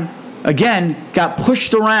O-line, again, got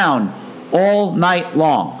pushed around all night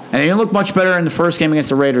long. And they didn't look much better in the first game against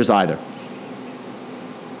the Raiders either.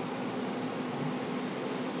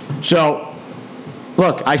 So,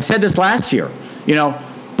 look, I said this last year.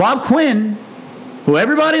 Bob Quinn, who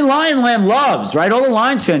everybody in Lionland loves, right? All the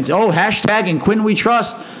Lions fans, hashtag and Quinn we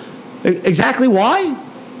trust. Exactly why?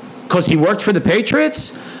 Because he worked for the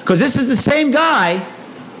Patriots? Because this is the same guy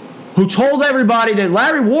who told everybody that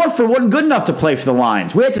Larry Warford wasn't good enough to play for the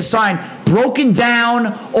Lions. We had to sign broken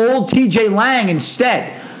down old T.J. Lang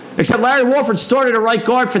instead. Except Larry Warford started at right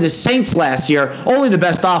guard for the Saints last year, only the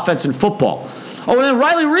best offense in football. Oh, and then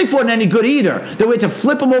Riley Reiff wasn't any good either. Then we had to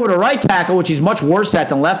flip him over to right tackle, which he's much worse at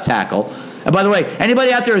than left tackle. And by the way,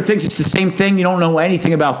 anybody out there who thinks it's the same thing, you don't know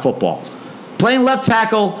anything about football. Playing left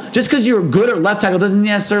tackle, just because you're good at left tackle doesn't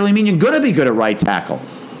necessarily mean you're going to be good at right tackle.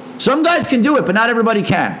 Some guys can do it, but not everybody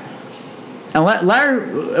can. And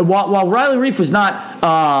Larry, while Riley Reiff was not,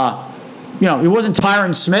 he wasn't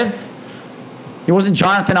Tyron Smith. He wasn't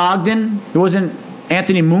Jonathan Ogden. He wasn't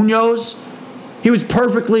Anthony Munoz. He was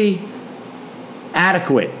perfectly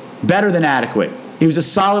adequate, better than adequate. He was a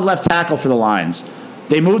solid left tackle for the Lions.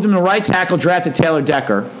 They moved him to right tackle, drafted Taylor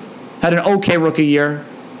Decker, had an okay rookie year,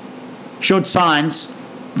 showed signs,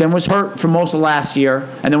 then was hurt for most of last year,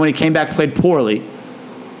 and then when he came back, played poorly.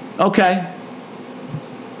 Okay.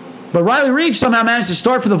 But Riley Reiff somehow managed to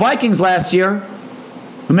start for the Vikings last year,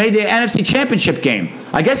 who made the NFC Championship game.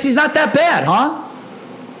 I guess he's not that bad, huh?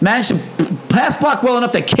 Managed to pass block well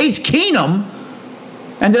enough that Case Keenum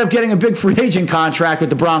ended up getting a big free agent contract with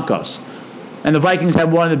the Broncos. And the Vikings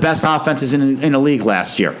had one of the best offenses in the league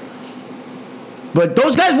last year. But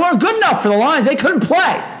those guys weren't good enough for the Lions. They couldn't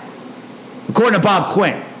play, according to Bob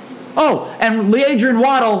Quinn. Oh, and LeAdrian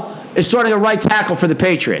Waddle is starting a right tackle for the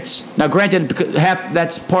Patriots. Now, granted,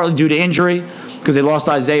 that's partly due to injury because they lost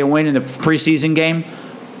Isaiah Wynn in the preseason game.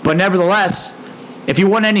 But nevertheless, if he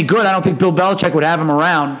wasn't any good, I don't think Bill Belichick would have him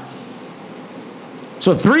around.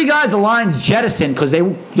 So 3 guys the Lions jettisoned because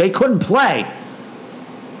they couldn't play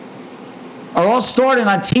are all starting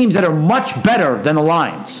on teams that are much better than the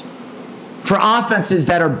Lions for offenses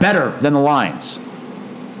that are better than the Lions.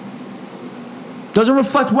 Doesn't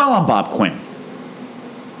reflect well on Bob Quinn.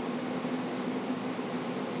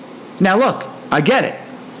 Now, look, I get it.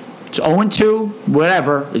 It's 0-2,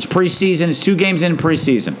 whatever. It's preseason. It's 2 games in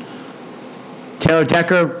preseason. Taylor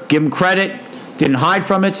Decker, give him credit, didn't hide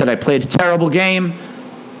from it, said I played a terrible game.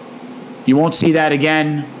 You won't see that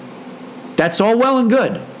again. That's all well and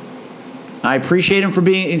good. I appreciate him for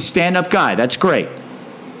being a stand-up guy. That's great.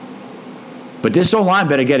 But this O-line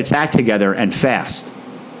better get its act together and fast,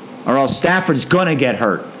 or else Stafford's going to get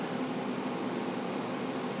hurt.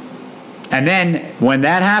 And then when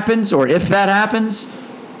that happens, or if that happens,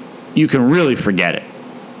 you can really forget it.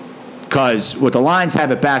 Because what the Lions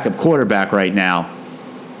have at backup quarterback right now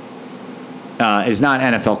is not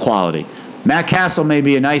NFL quality. Matt Castle may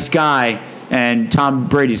be a nice guy and Tom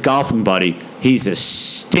Brady's golfing buddy. He's a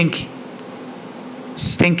stinky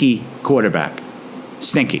quarterback.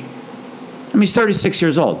 Stinky. I mean, he's 36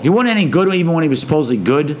 years old. He wasn't any good even when he was supposedly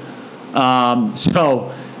good.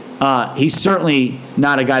 He's certainly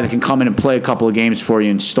not a guy that can come in and play a couple of games for you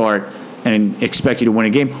and start and expect you to win a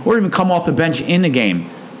game, or even come off the bench in the game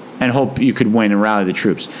and hope you could win and rally the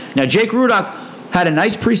troops. Now, Jake Rudock had a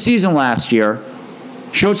nice preseason last year,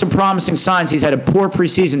 showed some promising signs. He's had a poor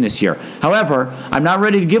preseason this year. However, I'm not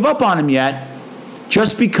ready to give up on him yet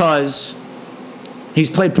just because he's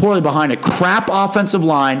played poorly behind a crap offensive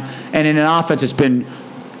line and in an offense that's been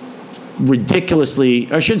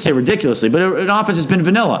ridiculously, or I shouldn't say ridiculously, but an offense has been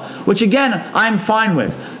vanilla, which again, I'm fine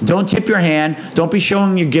with. Don't tip your hand. Don't be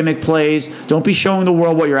showing your gimmick plays. Don't be showing the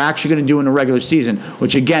world what you're actually going to do in the regular season,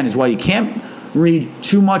 which again is why you can't read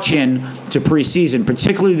too much in to preseason,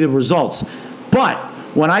 particularly the results. But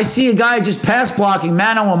when I see a guy just pass blocking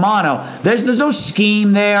mano a mano, there's no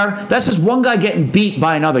scheme there. That's just one guy getting beat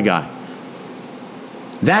by another guy.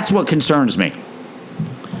 That's what concerns me.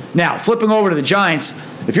 Now, flipping over to the Giants,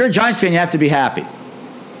 if you're a Giants fan, you have to be happy.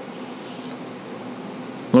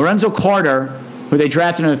 Lorenzo Carter, who they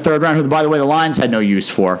drafted in the third round, who, by the way, the Lions had no use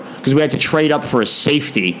for because we had to trade up for a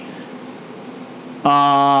safety.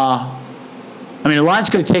 The Lions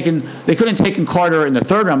could have taken. They couldn't have taken Carter in the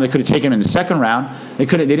third round. They could have taken him in the second round. They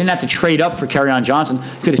didn't have to trade up for Kerryon Johnson.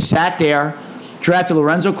 Could have sat there, drafted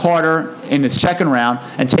Lorenzo Carter in the second round,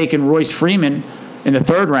 and taken Royce Freeman in the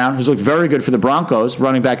third round, who's looked very good for the Broncos,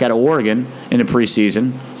 running back out of Oregon in the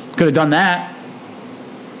preseason. Could have done that,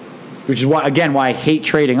 which is why I hate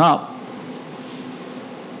trading up.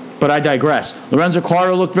 But I digress. Lorenzo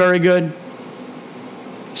Carter looked very good.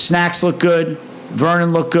 Snacks looked good.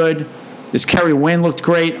 Vernon looked good. This Kerry Wynn looked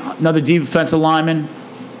great. Another defensive lineman.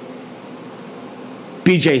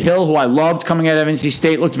 B.J. Hill, who I loved coming out of NC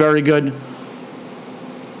State, looked very good.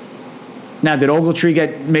 Now, did Ogletree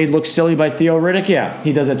get made look silly by Theo Riddick? Yeah,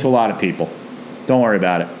 he does that to a lot of people. Don't worry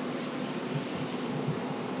about it.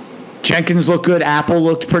 Jenkins looked good. Apple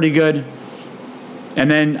looked pretty good. And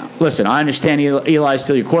then, listen, I understand Eli's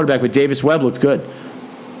still your quarterback, but Davis Webb looked good.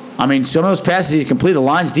 Some of those passes he completed, the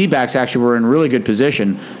Lions D-backs actually were in really good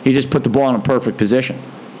position. He just put the ball in a perfect position.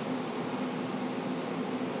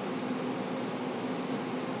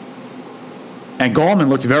 And Gallman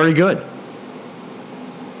looked very good.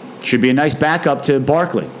 Should be a nice backup to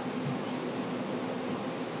Barkley.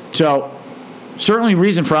 So, certainly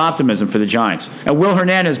reason for optimism for the Giants. And Will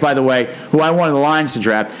Hernandez, by the way, who I wanted the Lions to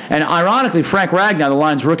draft. And ironically, Frank Ragnow, the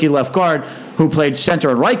Lions' rookie left guard, who played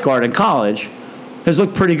center and right guard in college, has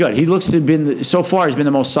looked pretty good. He looks to have been, so far, he's been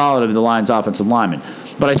the most solid of the Lions' offensive linemen.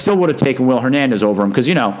 But I still would have taken Will Hernandez over him because,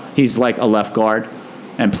 he's like a left guard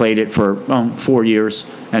and played it for 4 years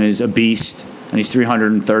and is a beast. And he's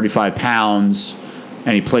 335 pounds.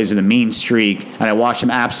 And he plays with a mean streak. And I watched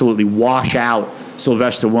him absolutely wash out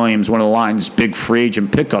Sylvester Williams, one of the Lions' big free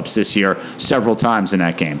agent pickups this year, several times in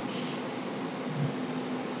that game.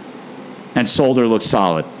 And Solder looked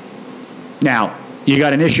solid. Now, you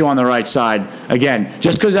got an issue on the right side. Again,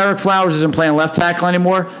 just because Eric Flowers isn't playing left tackle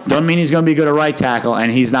anymore doesn't mean he's going to be good at right tackle,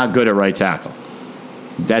 and he's not good at right tackle.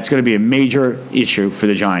 That's going to be a major issue for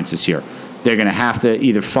the Giants this year. They're going to have to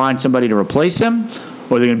either find somebody to replace him,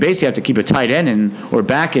 or they're going to basically have to keep a tight end in or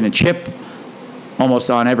back in a chip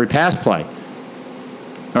almost on every pass play,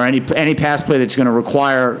 or any pass play that's going to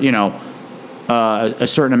require a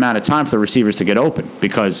certain amount of time for the receivers to get open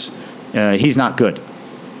because he's not good.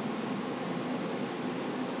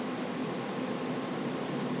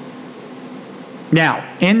 Now,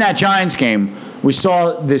 in that Giants game, we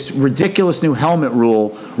saw this ridiculous new helmet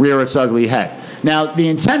rule rear its ugly head. Now, the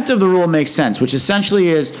intent of the rule makes sense, which essentially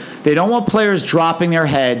is they don't want players dropping their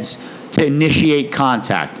heads to initiate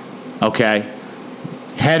contact, okay?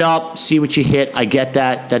 Head up, see what you hit. I get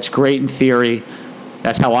that. That's great in theory.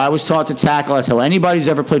 That's how I was taught to tackle. That's how anybody who's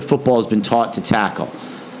ever played football has been taught to tackle.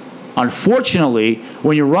 Unfortunately,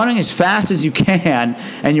 when you're running as fast as you can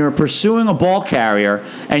and you're pursuing a ball carrier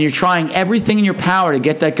and you're trying everything in your power to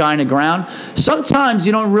get that guy on the ground, sometimes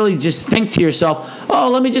you don't really just think to yourself,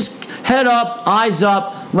 let me just head up, eyes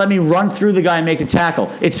up, let me run through the guy and make the tackle.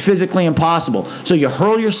 It's physically impossible. So you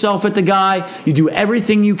hurl yourself at the guy, you do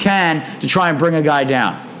everything you can to try and bring a guy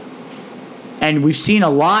down. And we've seen a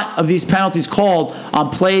lot of these penalties called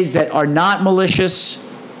on plays that are not malicious,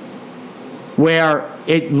 where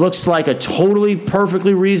it looks like a totally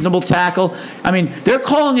perfectly reasonable tackle. They're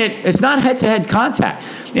calling it's not head-to-head contact.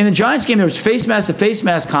 In the Giants game, there was face-mask-to-face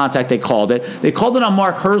mask contact, they called it. They called it on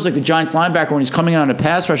Mark Herzlich, the Giants linebacker, when he's coming in on a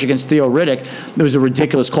pass rush against Theo Riddick. It was a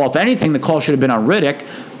ridiculous call. If anything, the call should have been on Riddick,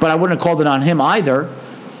 but I wouldn't have called it on him either.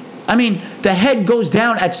 The head goes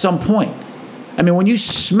down at some point. When you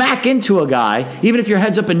smack into a guy, even if your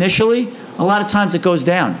head's up initially, a lot of times it goes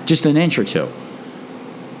down just an inch or two.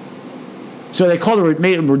 So they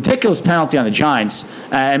made a ridiculous penalty on the Giants.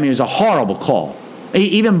 It was a horrible call.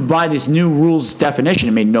 Even by this new rules definition,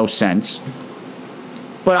 it made no sense.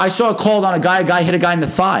 But I saw it called on a guy hit a guy in the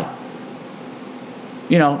thigh.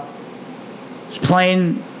 He's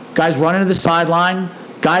playing, guy's running to the sideline,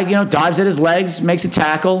 guy, dives at his legs, makes a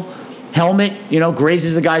tackle, helmet,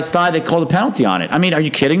 grazes the guy's thigh, they called a penalty on it. Are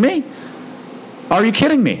you kidding me? Are you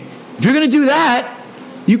kidding me? If you're going to do that,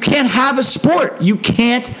 You can't have a sport. You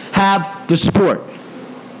can't have the sport.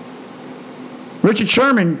 Richard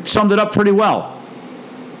Sherman summed it up pretty well.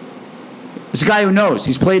 It's a guy who knows.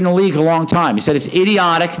 He's played in the league a long time. He said it's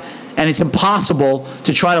idiotic and it's impossible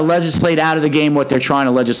to try to legislate out of the game what they're trying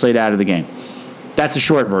to legislate out of the game. That's the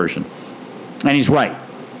short version. And he's right.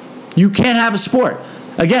 You can't have a sport.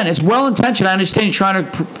 Again, it's well-intentioned. I understand you're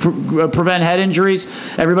trying to prevent head injuries.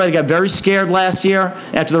 Everybody got very scared last year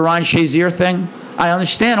after the Ryan Shazier thing. I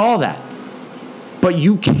understand all that. But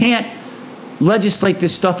you can't legislate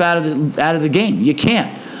this stuff out of the game. You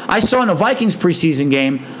can't. I saw in a Vikings preseason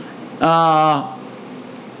game,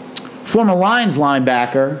 former Lions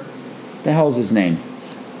linebacker, the hell's his name?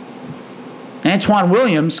 Antoine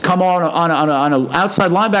Williams come on an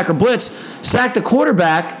outside linebacker blitz, sacked the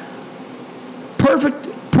quarterback.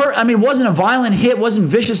 It wasn't a violent hit, wasn't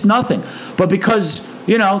vicious, nothing. But because,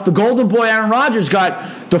 the golden boy Aaron Rodgers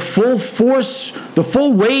got the full force, the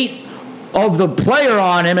full weight of the player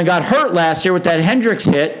on him and got hurt last year with that Kendricks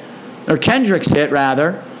hit,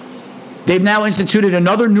 they've now instituted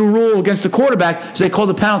another new rule against the quarterback, so they called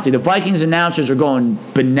the penalty. The Vikings announcers are going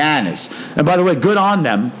bananas. And by the way, good on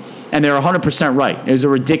them, and they're 100% right. It was a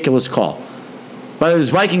ridiculous call. But those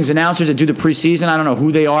Vikings announcers that do the preseason, I don't know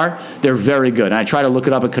who they are. They're very good. And I tried to look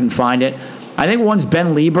it up and couldn't find it. I think one's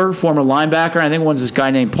Ben Lieber, former linebacker. I think one's this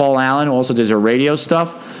guy named Paul Allen, who also does their radio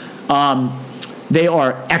stuff. They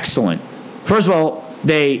are excellent. First of all,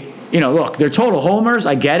 they're total homers.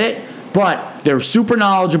 I get it. But they're super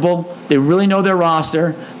knowledgeable. They really know their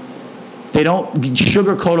roster. They don't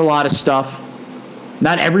sugarcoat a lot of stuff.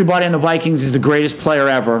 Not everybody in the Vikings is the greatest player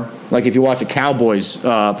ever. Like if you watch a Cowboys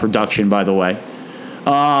production, by the way.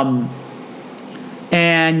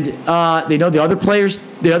 And they know the other players,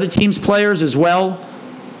 the other team's players as well,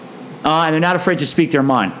 and they're not afraid to speak their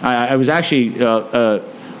mind. I was actually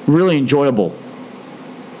really enjoyable.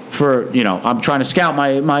 I'm trying to scout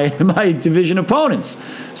my division opponents,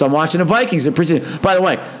 so I'm watching the Vikings. By the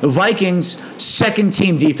way, the Vikings' second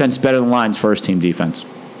team defense better than Lions' first team defense.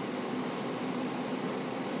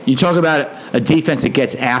 You talk about a defense that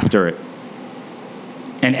gets after it.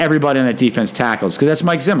 And everybody on that defense tackles, because that's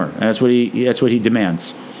Mike Zimmer, and that's what he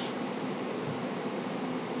demands.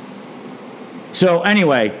 So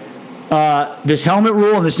anyway, this helmet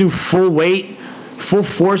rule and this new full weight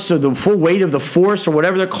of the force, or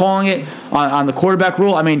whatever they're calling it, on the quarterback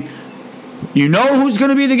rule. I mean, you know who's going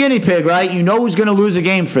to be the guinea pig, right? You know who's going to lose a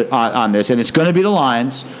game on this, and it's going to be the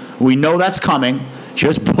Lions. We know that's coming.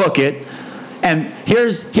 Just book it. And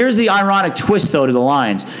here's the ironic twist, though, to the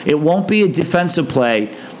Lions. It won't be a defensive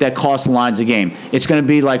play that costs the Lions a game. It's going to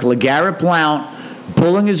be like LeGarrette Blount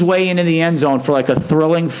pulling his way into the end zone for like a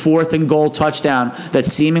thrilling 4th and goal touchdown that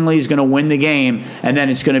seemingly is going to win the game, and then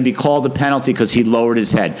it's going to be called a penalty because he lowered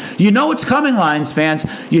his head. You know it's coming, Lions fans.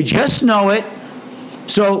 You just know it.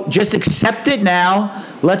 So just accept it now.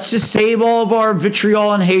 Let's just save all of our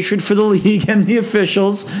vitriol and hatred for the league and the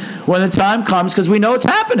officials when the time comes, because we know it's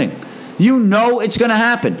happening. You know it's going to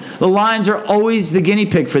happen. The Lions are always the guinea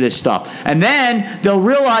pig for this stuff. And then they'll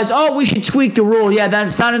realize, we should tweak the rule. Yeah,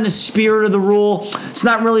 that's not in the spirit of the rule. It's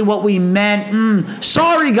not really what we meant.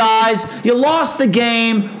 Sorry, guys. You lost the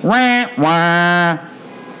game. Wah, wah.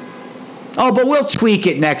 Oh, but we'll tweak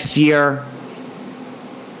it next year.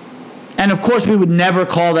 And, of course, we would never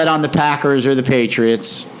call that on the Packers or the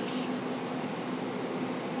Patriots.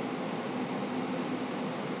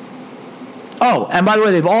 Oh, and by the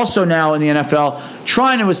way, they've also now in the NFL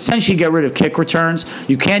trying to essentially get rid of kick returns.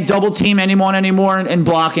 You can't double team anyone anymore in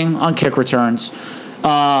blocking on kick returns.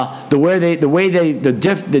 The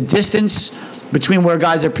distance between where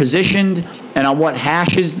guys are positioned and on what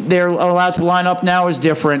hashes they're allowed to line up now is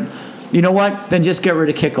different. You know what? Then just get rid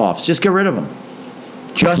of kickoffs. Just get rid of them.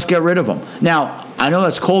 Just get rid of them. Now, I know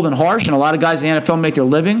that's cold and harsh, and a lot of guys in the NFL make their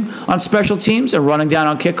living on special teams and running down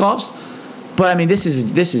on kickoffs. But, I mean, this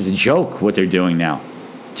is a joke, what they're doing now.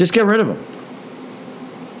 Just get rid of them.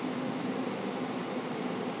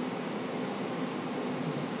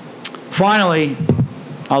 Finally,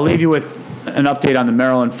 I'll leave you with an update on the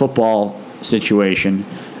Maryland football situation.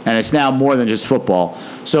 And it's now more than just football.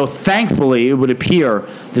 So, thankfully, it would appear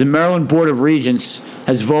the Maryland Board of Regents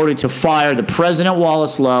has voted to fire the President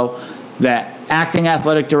Wallace Lowe, the acting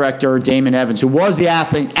athletic director, Damon Evans, who was the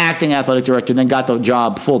acting athletic director, then got the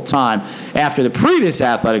job full-time after the previous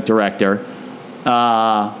athletic director,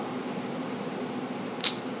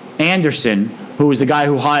 Anderson, who was the guy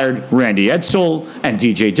who hired Randy Edsall and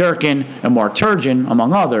DJ Durkin and Mark Turgeon,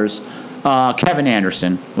 among others. Kevin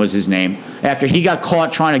Anderson was his name. After he got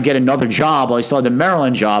caught trying to get another job while he still had the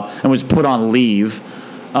Maryland job and was put on leave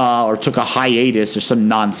or took a hiatus or some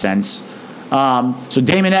nonsense. So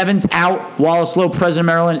Damon Evans out, Wallace Lowe, President of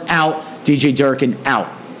Maryland out, DJ Durkin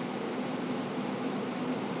out.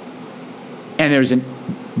 And there's a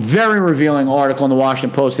very revealing article in the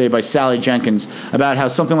Washington Post today by Sally Jenkins about how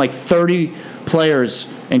something like 30 players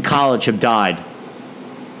in college have died,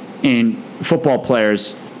 in football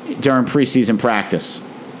players, during preseason practice.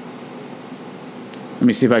 Let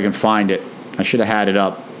me see if I can find it. I should have had it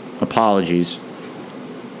up. Apologies.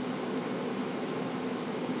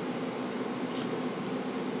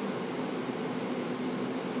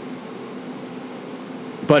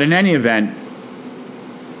 But in any event,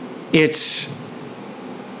 it's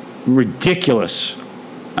ridiculous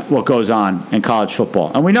what goes on in college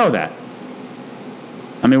football. And we know that.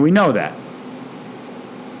 I mean, we know that.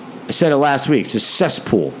 I said it last week. It's a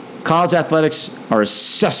cesspool. College athletics are a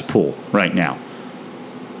cesspool right now.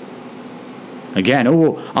 Again,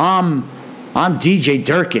 I'm DJ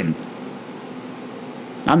Durkin.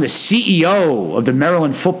 I'm the CEO of the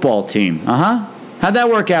Maryland football team. How'd that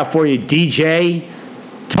work out for you, DJ?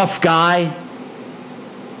 Tough guy?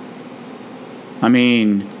 I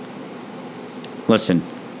mean, listen,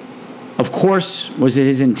 of course, was it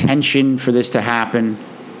his intention for this to happen?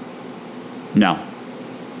 No.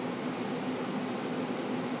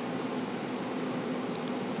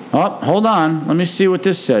 Oh, hold on. Let me see what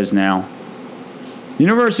this says now. The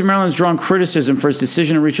University of Maryland has drawn criticism for its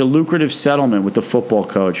decision to reach a lucrative settlement with the football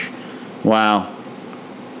coach. Wow.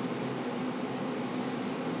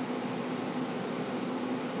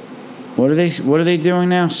 What are they doing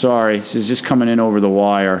now? Sorry, this is just coming in over the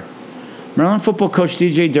wire. Maryland football coach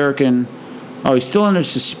DJ Durkin. Oh, he's still under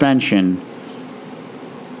suspension,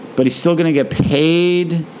 but he's still going to get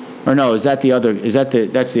paid. Or no, that's the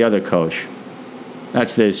other coach.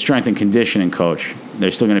 That's the strength and conditioning coach.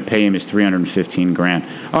 They're still going to pay him his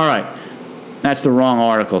 $315,000. All right, that's the wrong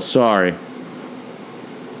article. Sorry.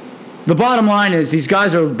 The bottom line is these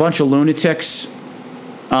guys are a bunch of lunatics,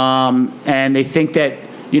 and they think that,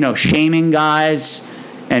 shaming guys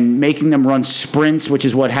and making them run sprints, which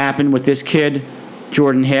is what happened with this kid,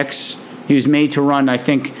 Jordan Hicks. He was made to run, I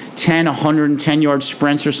think, 10 110-yard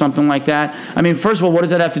sprints or something like that. I mean, first of all, what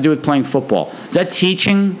does that have to do with playing football? Is that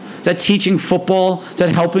teaching? Is that teaching football? Is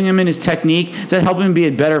that helping him in his technique? Is that helping him be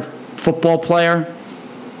a better football player?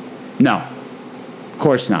 No. Of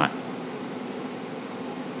course not.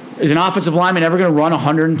 Is an offensive lineman ever going to run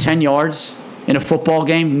 110 yards in a football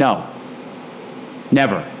game? No.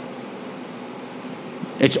 Never.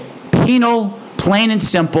 It's penal, plain and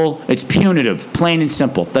simple. It's punitive, plain and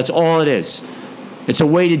simple. That's all it is. It's a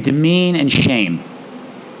way to demean and shame.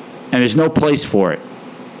 And there's no place for it.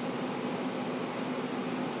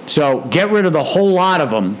 So get rid of the whole lot of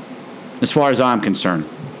them, as far as I'm concerned.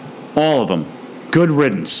 All of them. Good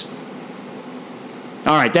riddance.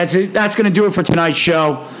 All right, that's it. That's going to do it for tonight's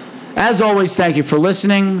show. As always, thank you for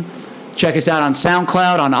listening. Check us out on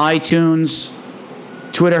SoundCloud, on iTunes,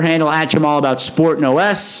 Twitter handle @JamalAboutSport and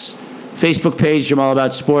OS, Facebook page Jamal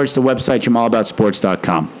About Sports, the website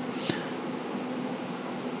JamalAboutSports.com.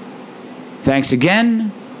 Thanks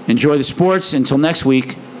again. Enjoy the sports. Until next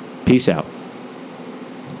week, peace out.